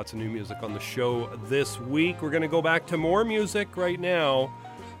stuff there. Lots of new music on the show this week. We're going to go back to more music right now.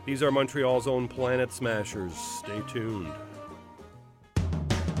 These are Montreal's own Planet Smashers. Stay tuned.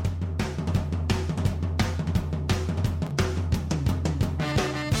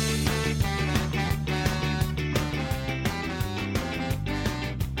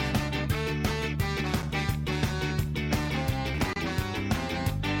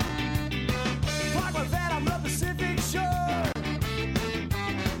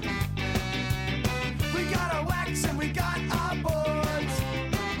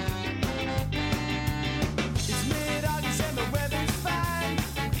 It's mid-August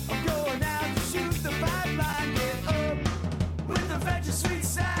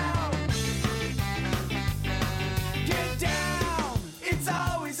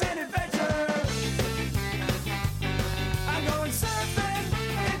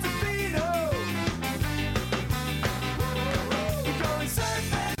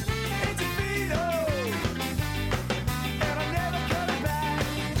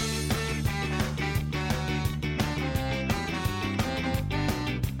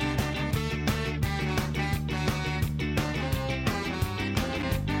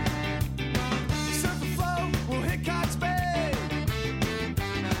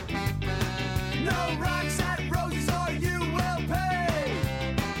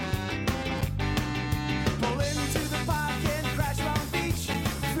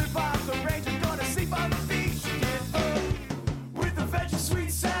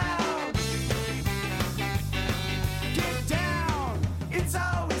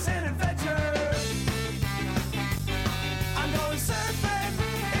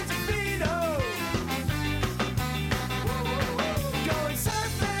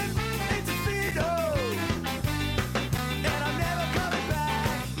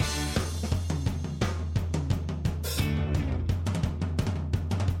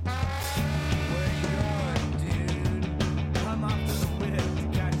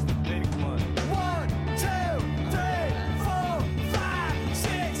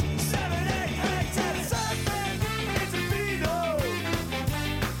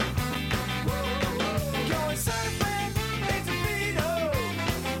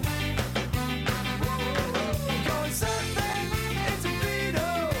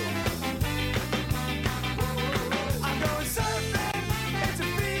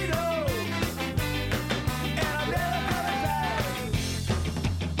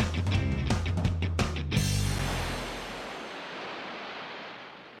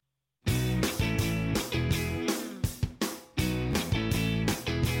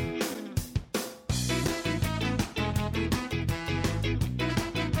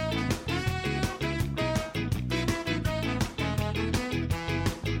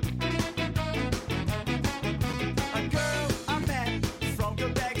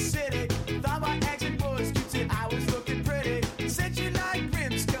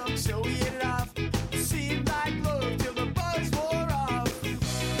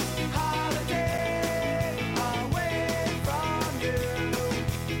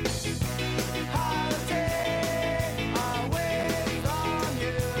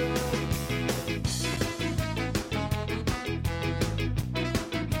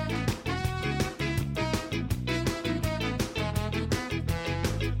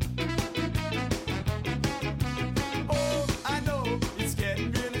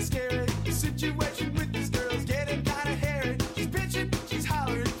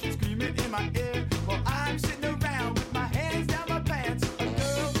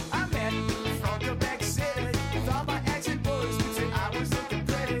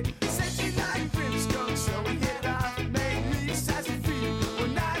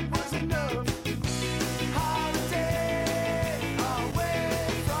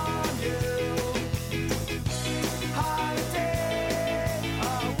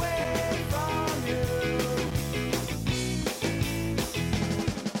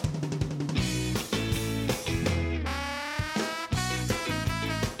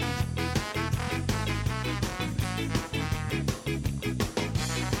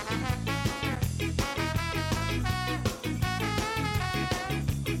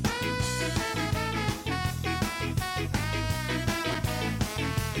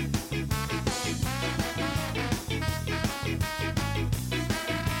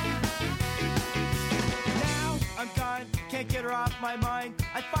her off my mind.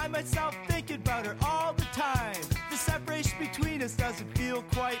 I find myself thinking about her all the time. The separation between us doesn't feel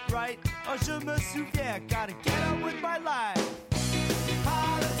quite right. Oh, je me souviens, gotta get on with my life.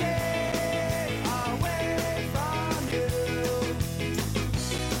 Holiday away from you.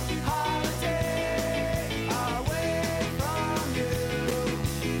 Holiday away from you.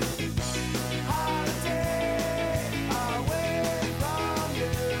 Holiday away from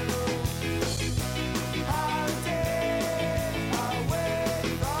you. Holiday away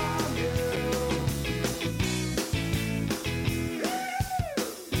from you.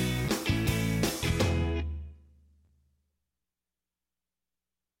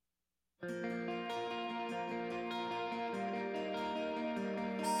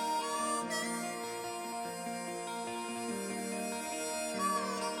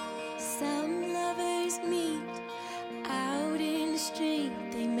 Some lovers meet out in the street.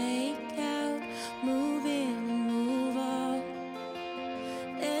 They make out, move in and move on.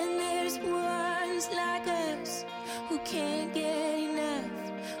 Then there's ones like us who can't get enough.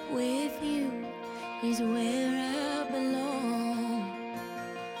 With you is where I belong.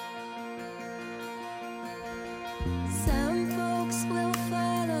 Some folks will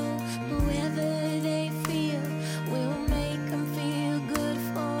follow whoever they feel will make them feel good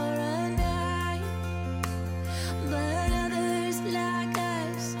for a night. But others like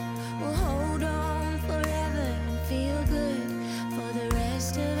us will hold on forever and feel good for the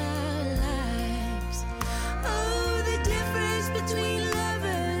rest of our lives. Oh, the difference between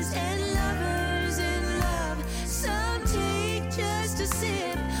lovers and lovers in love. Some take just a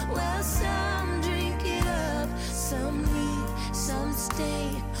sip, while some drink it up. Some leave, some stay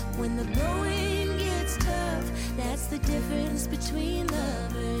when the going gets tough. That's the difference between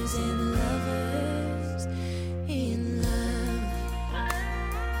lovers and lovers in love.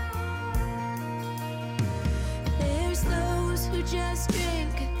 There's those who just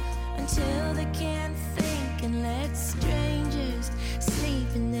drink until they can't think and let strangers sleep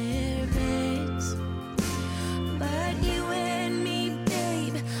in their beds. But you and me,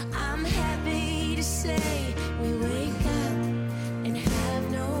 babe, I'm happy to say we wake up and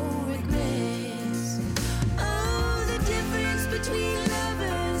have no regrets. Oh, the difference between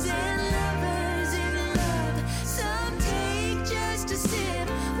lovers and lovers in love. Some take just a sip,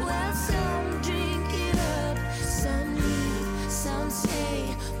 while some drink it up. Some leave, some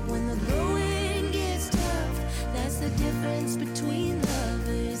stay when the going gets tough. That's the difference between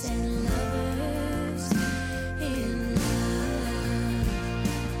lovers and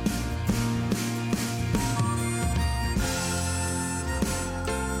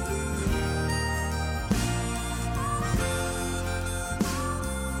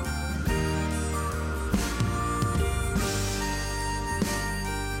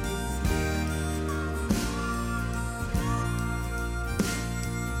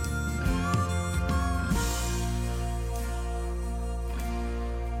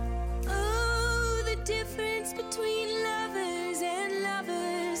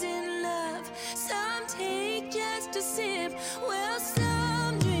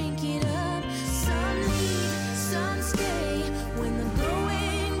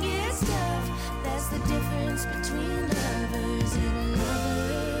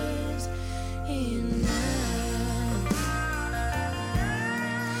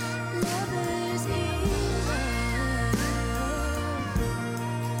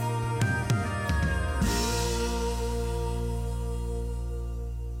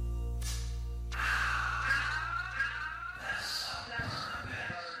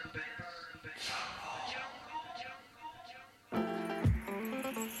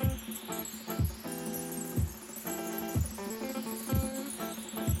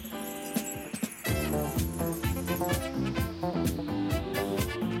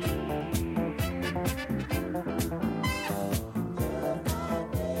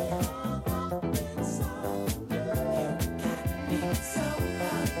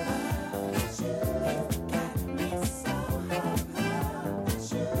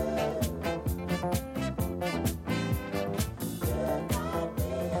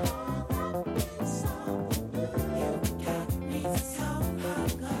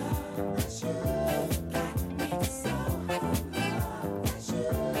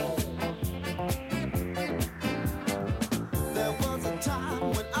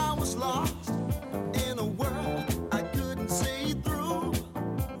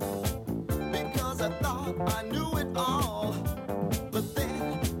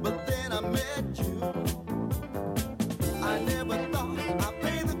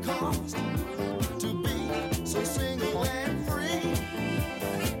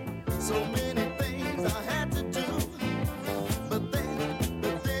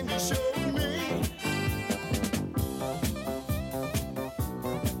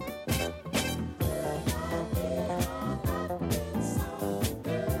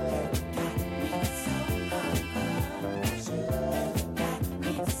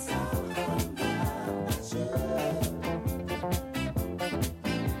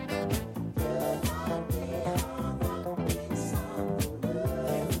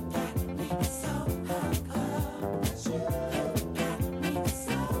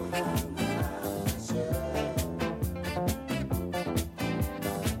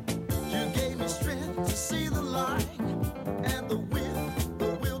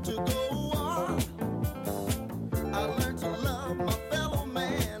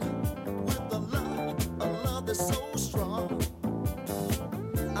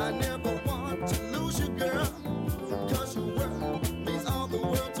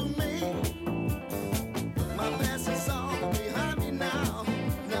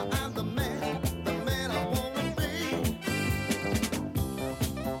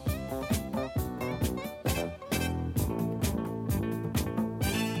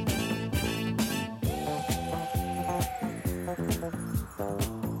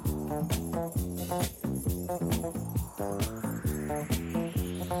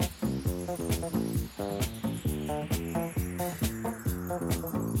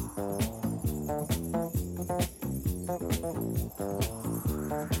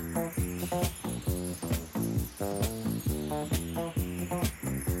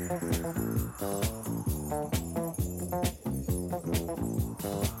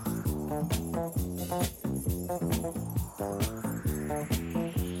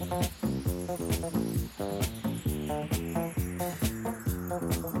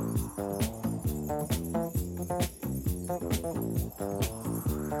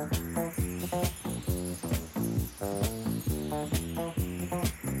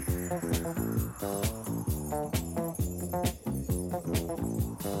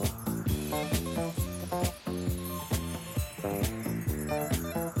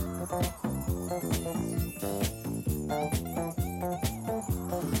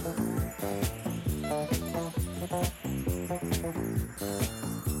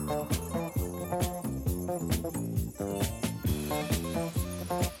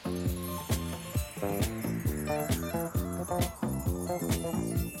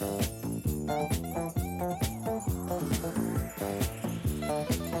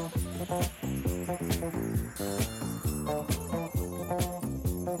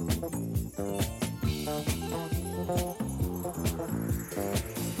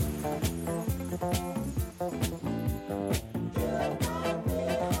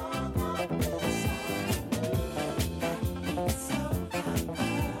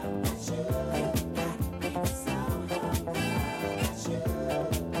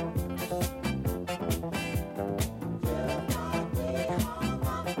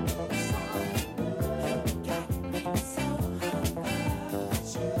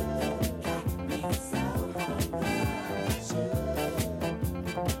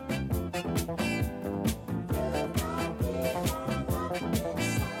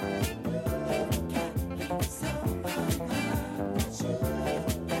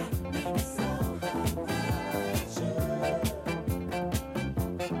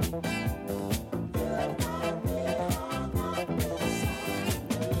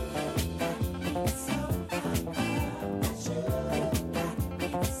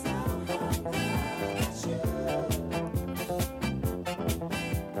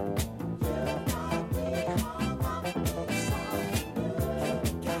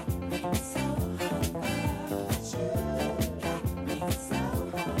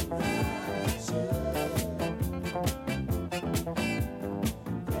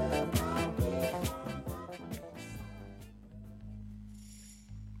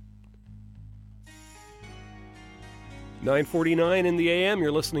 9:49 in the AM.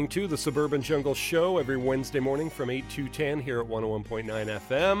 You're listening to the Suburban Jungle Show every Wednesday morning from 8 to 10 here at 101.9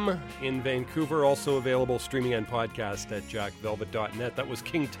 FM in Vancouver. Also available streaming and podcast at jackvelvet.net. That was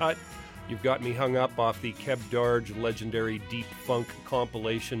King Tut. You've Got Me Hung Up off the Keb Darge legendary Deep Funk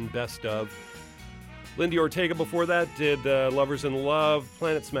compilation Best Of. Lindy Ortega before that did Lovers in Love.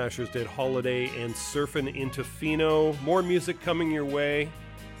 Planet Smashers did Holiday and Surfin' into Fino. More music coming your way.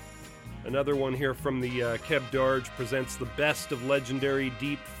 Another one here from the Keb Darge presents the best of legendary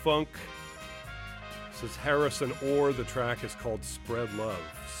Deep Funk. This is Harrison Orr. The track is called Spread Love.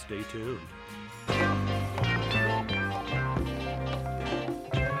 Stay tuned.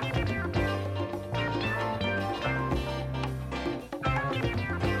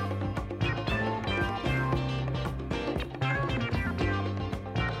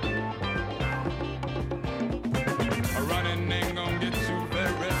 Running ain't gonna get you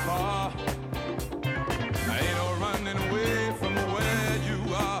very far. Ain't no running away from where you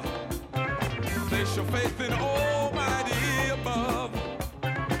are. Place your faith in Almighty above.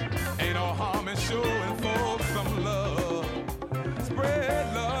 Ain't no harm in showing folks some love.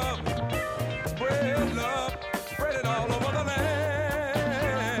 Spread love, spread love, spread it all over the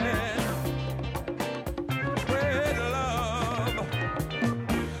land. Spread love.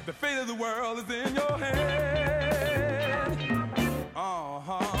 The fate of the world is in your hands.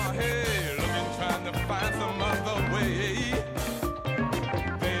 Hey, looking, trying to find some other way.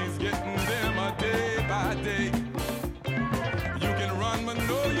 Things getting dimmer day by day. You can run, but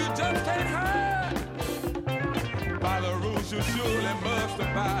no, you just can't hide. By the rules you surely must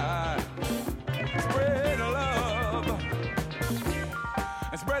abide. Spread love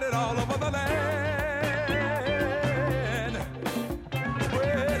and spread it all over the land.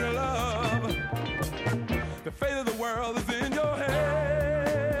 Spread love. The fate of the world is in your hands.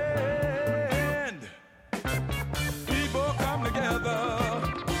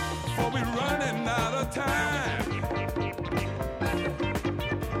 Time.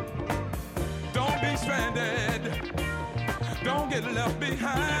 Don't be stranded. Don't get left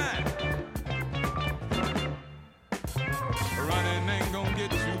behind. Running ain't gonna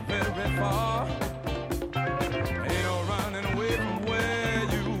get you very far. Ain't no running away from where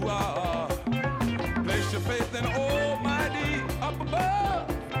you are. Place your faith in Almighty up above.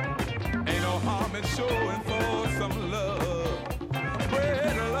 Ain't no harm in showing for some love.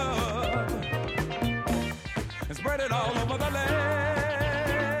 Spread love. Spread it all over the land.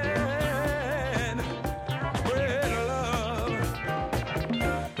 Spread love.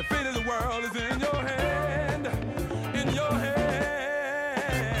 The fate of the world is in your hand. In your hand.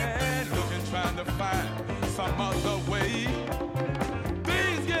 Looking, trying to find some other way.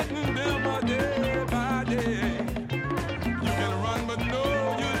 Things getting dimmer day by day. You can run, but no,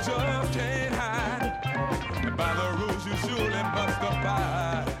 you just can't hide. And by the rules you surely must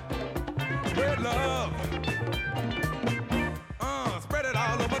abide. Spread love. Spread it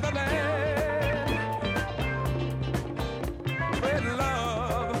all over the land. Spread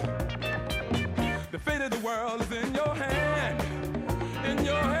love. The fate of the world is in your hand. In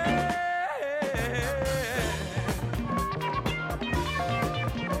your hand.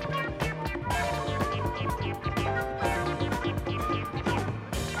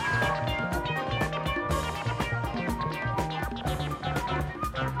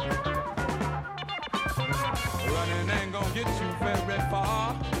 Running ain't gonna get you very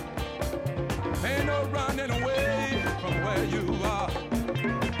far. Ain't no running away from where you are.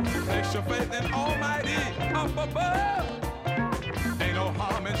 Place your faith in Almighty up above. Ain't no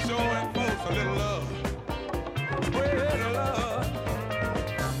harm in showing folks a little love. Spread love.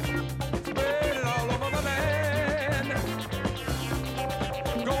 Spread it all over the land.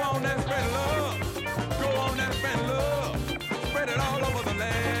 Go on and spread love. Go on and spread love. Spread it all over the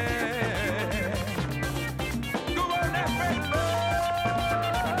land.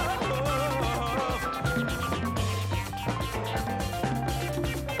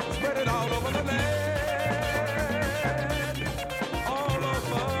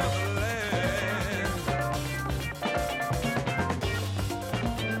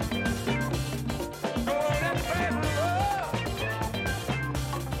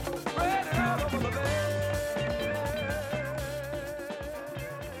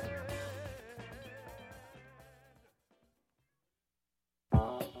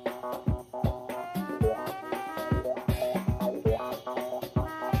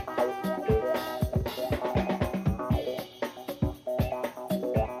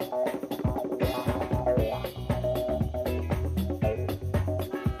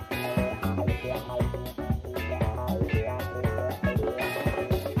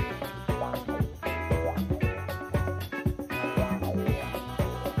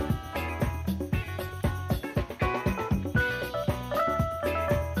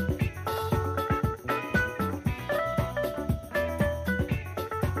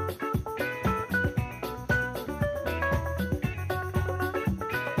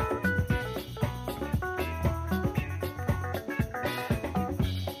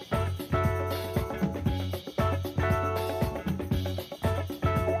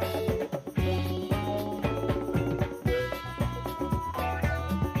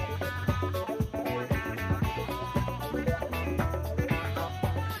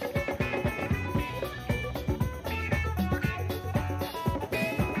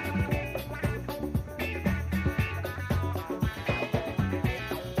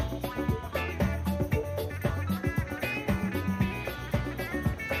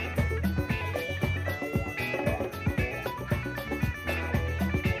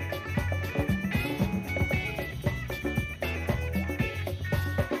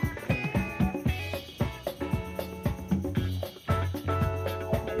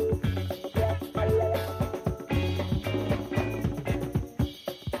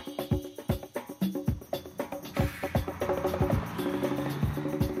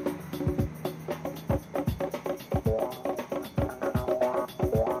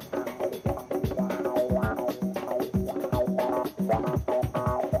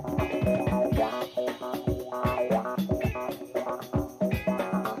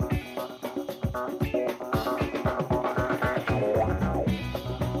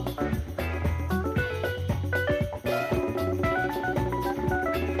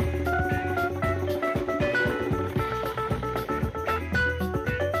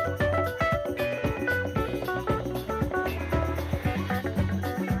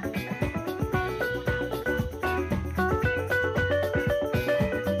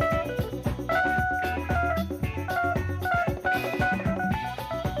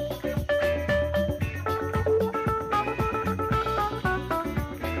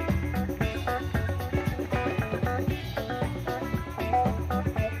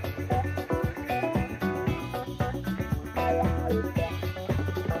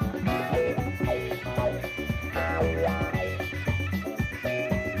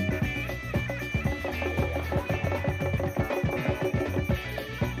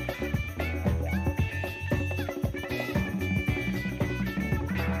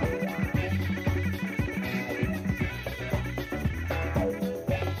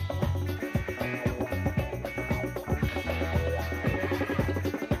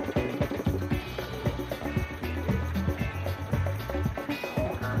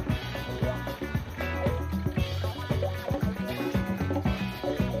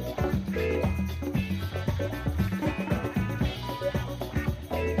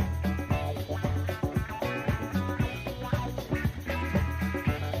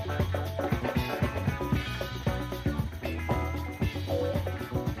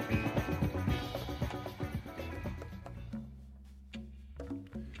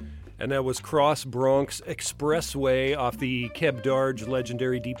 And that was Cross Bronx Expressway off the Keb Darge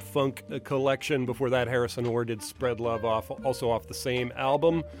legendary Deep Funk collection. Before that, Harrison Orr did Spread Love also off the same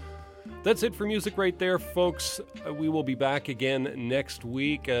album. That's it for music right there, folks. We will be back again next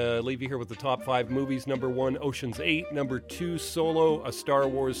week. Leave you here with the top 5 movies. Number 1, Ocean's 8. Number 2, Solo, A Star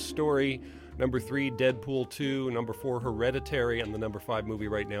Wars Story. Number 3, Deadpool 2. Number 4, Hereditary. And the number 5 movie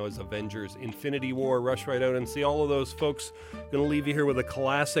right now is Avengers Infinity War. Rush right out and see all of those, folks. Going to leave you here with a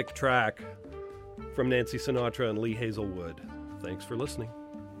classic track from Nancy Sinatra and Lee Hazelwood. Thanks for listening.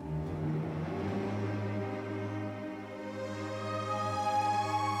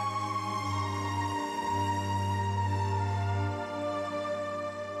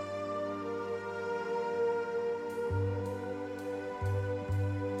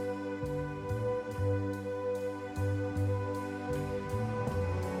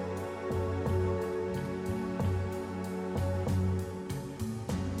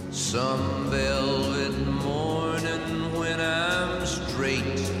 Some velvet morning when I'm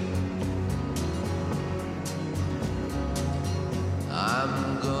straight,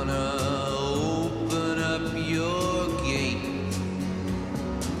 I'm gonna open up your gate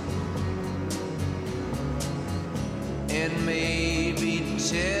and maybe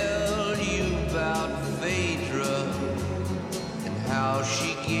tell you about Phaedra and how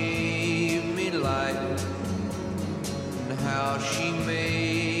she gave me life and how she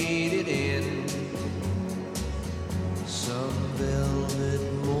made it in some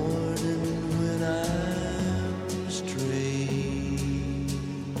velvet morning when I'm straight.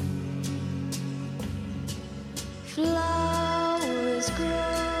 Flowers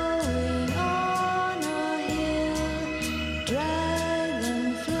growing on a hill,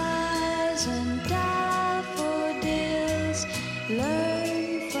 dragonflies and daffodils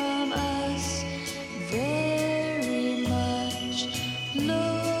learn from us very much.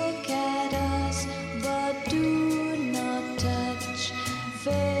 Look at us, but do not touch.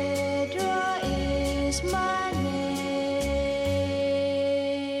 Phaedra is my name.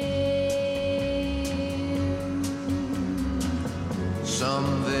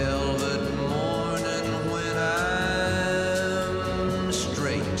 Some velvet morning when I'm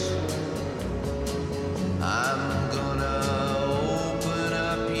straight, I'm gonna open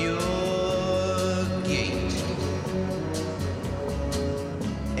up your gate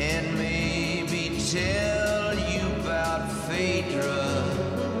and maybe tell you about Phaedra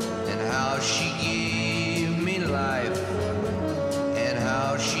and how she gave me life and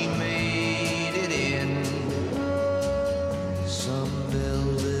how she made it in some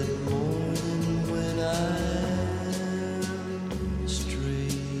velvet morning when I'm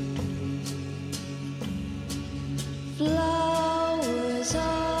straight. Flowers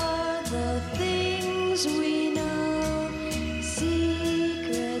are the things we know.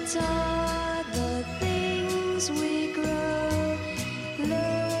 Secrets are the things we grow.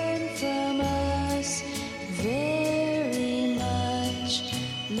 Learn from us very much.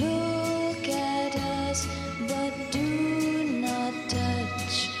 Look at us, but do not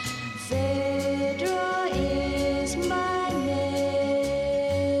touch. Phaedra is my name.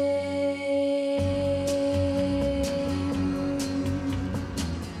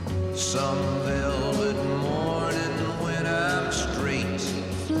 Some velvet morning when I'm straight,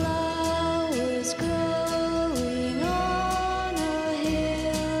 Flowers growing on a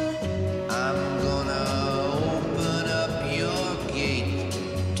hill, I'm gonna open up your gate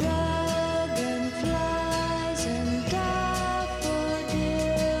dragonflies and daffodils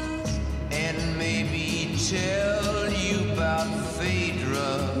and maybe tell you about Phaedra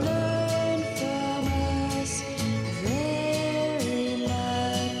learn from us very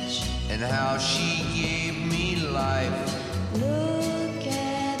much. and how she gave me life Look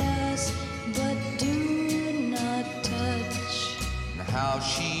at us, but do not touch. and how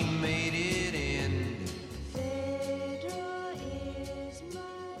she made it in. Phaedra is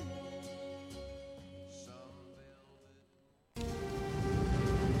my name.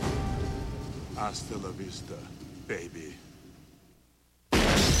 Hasta la vista, baby.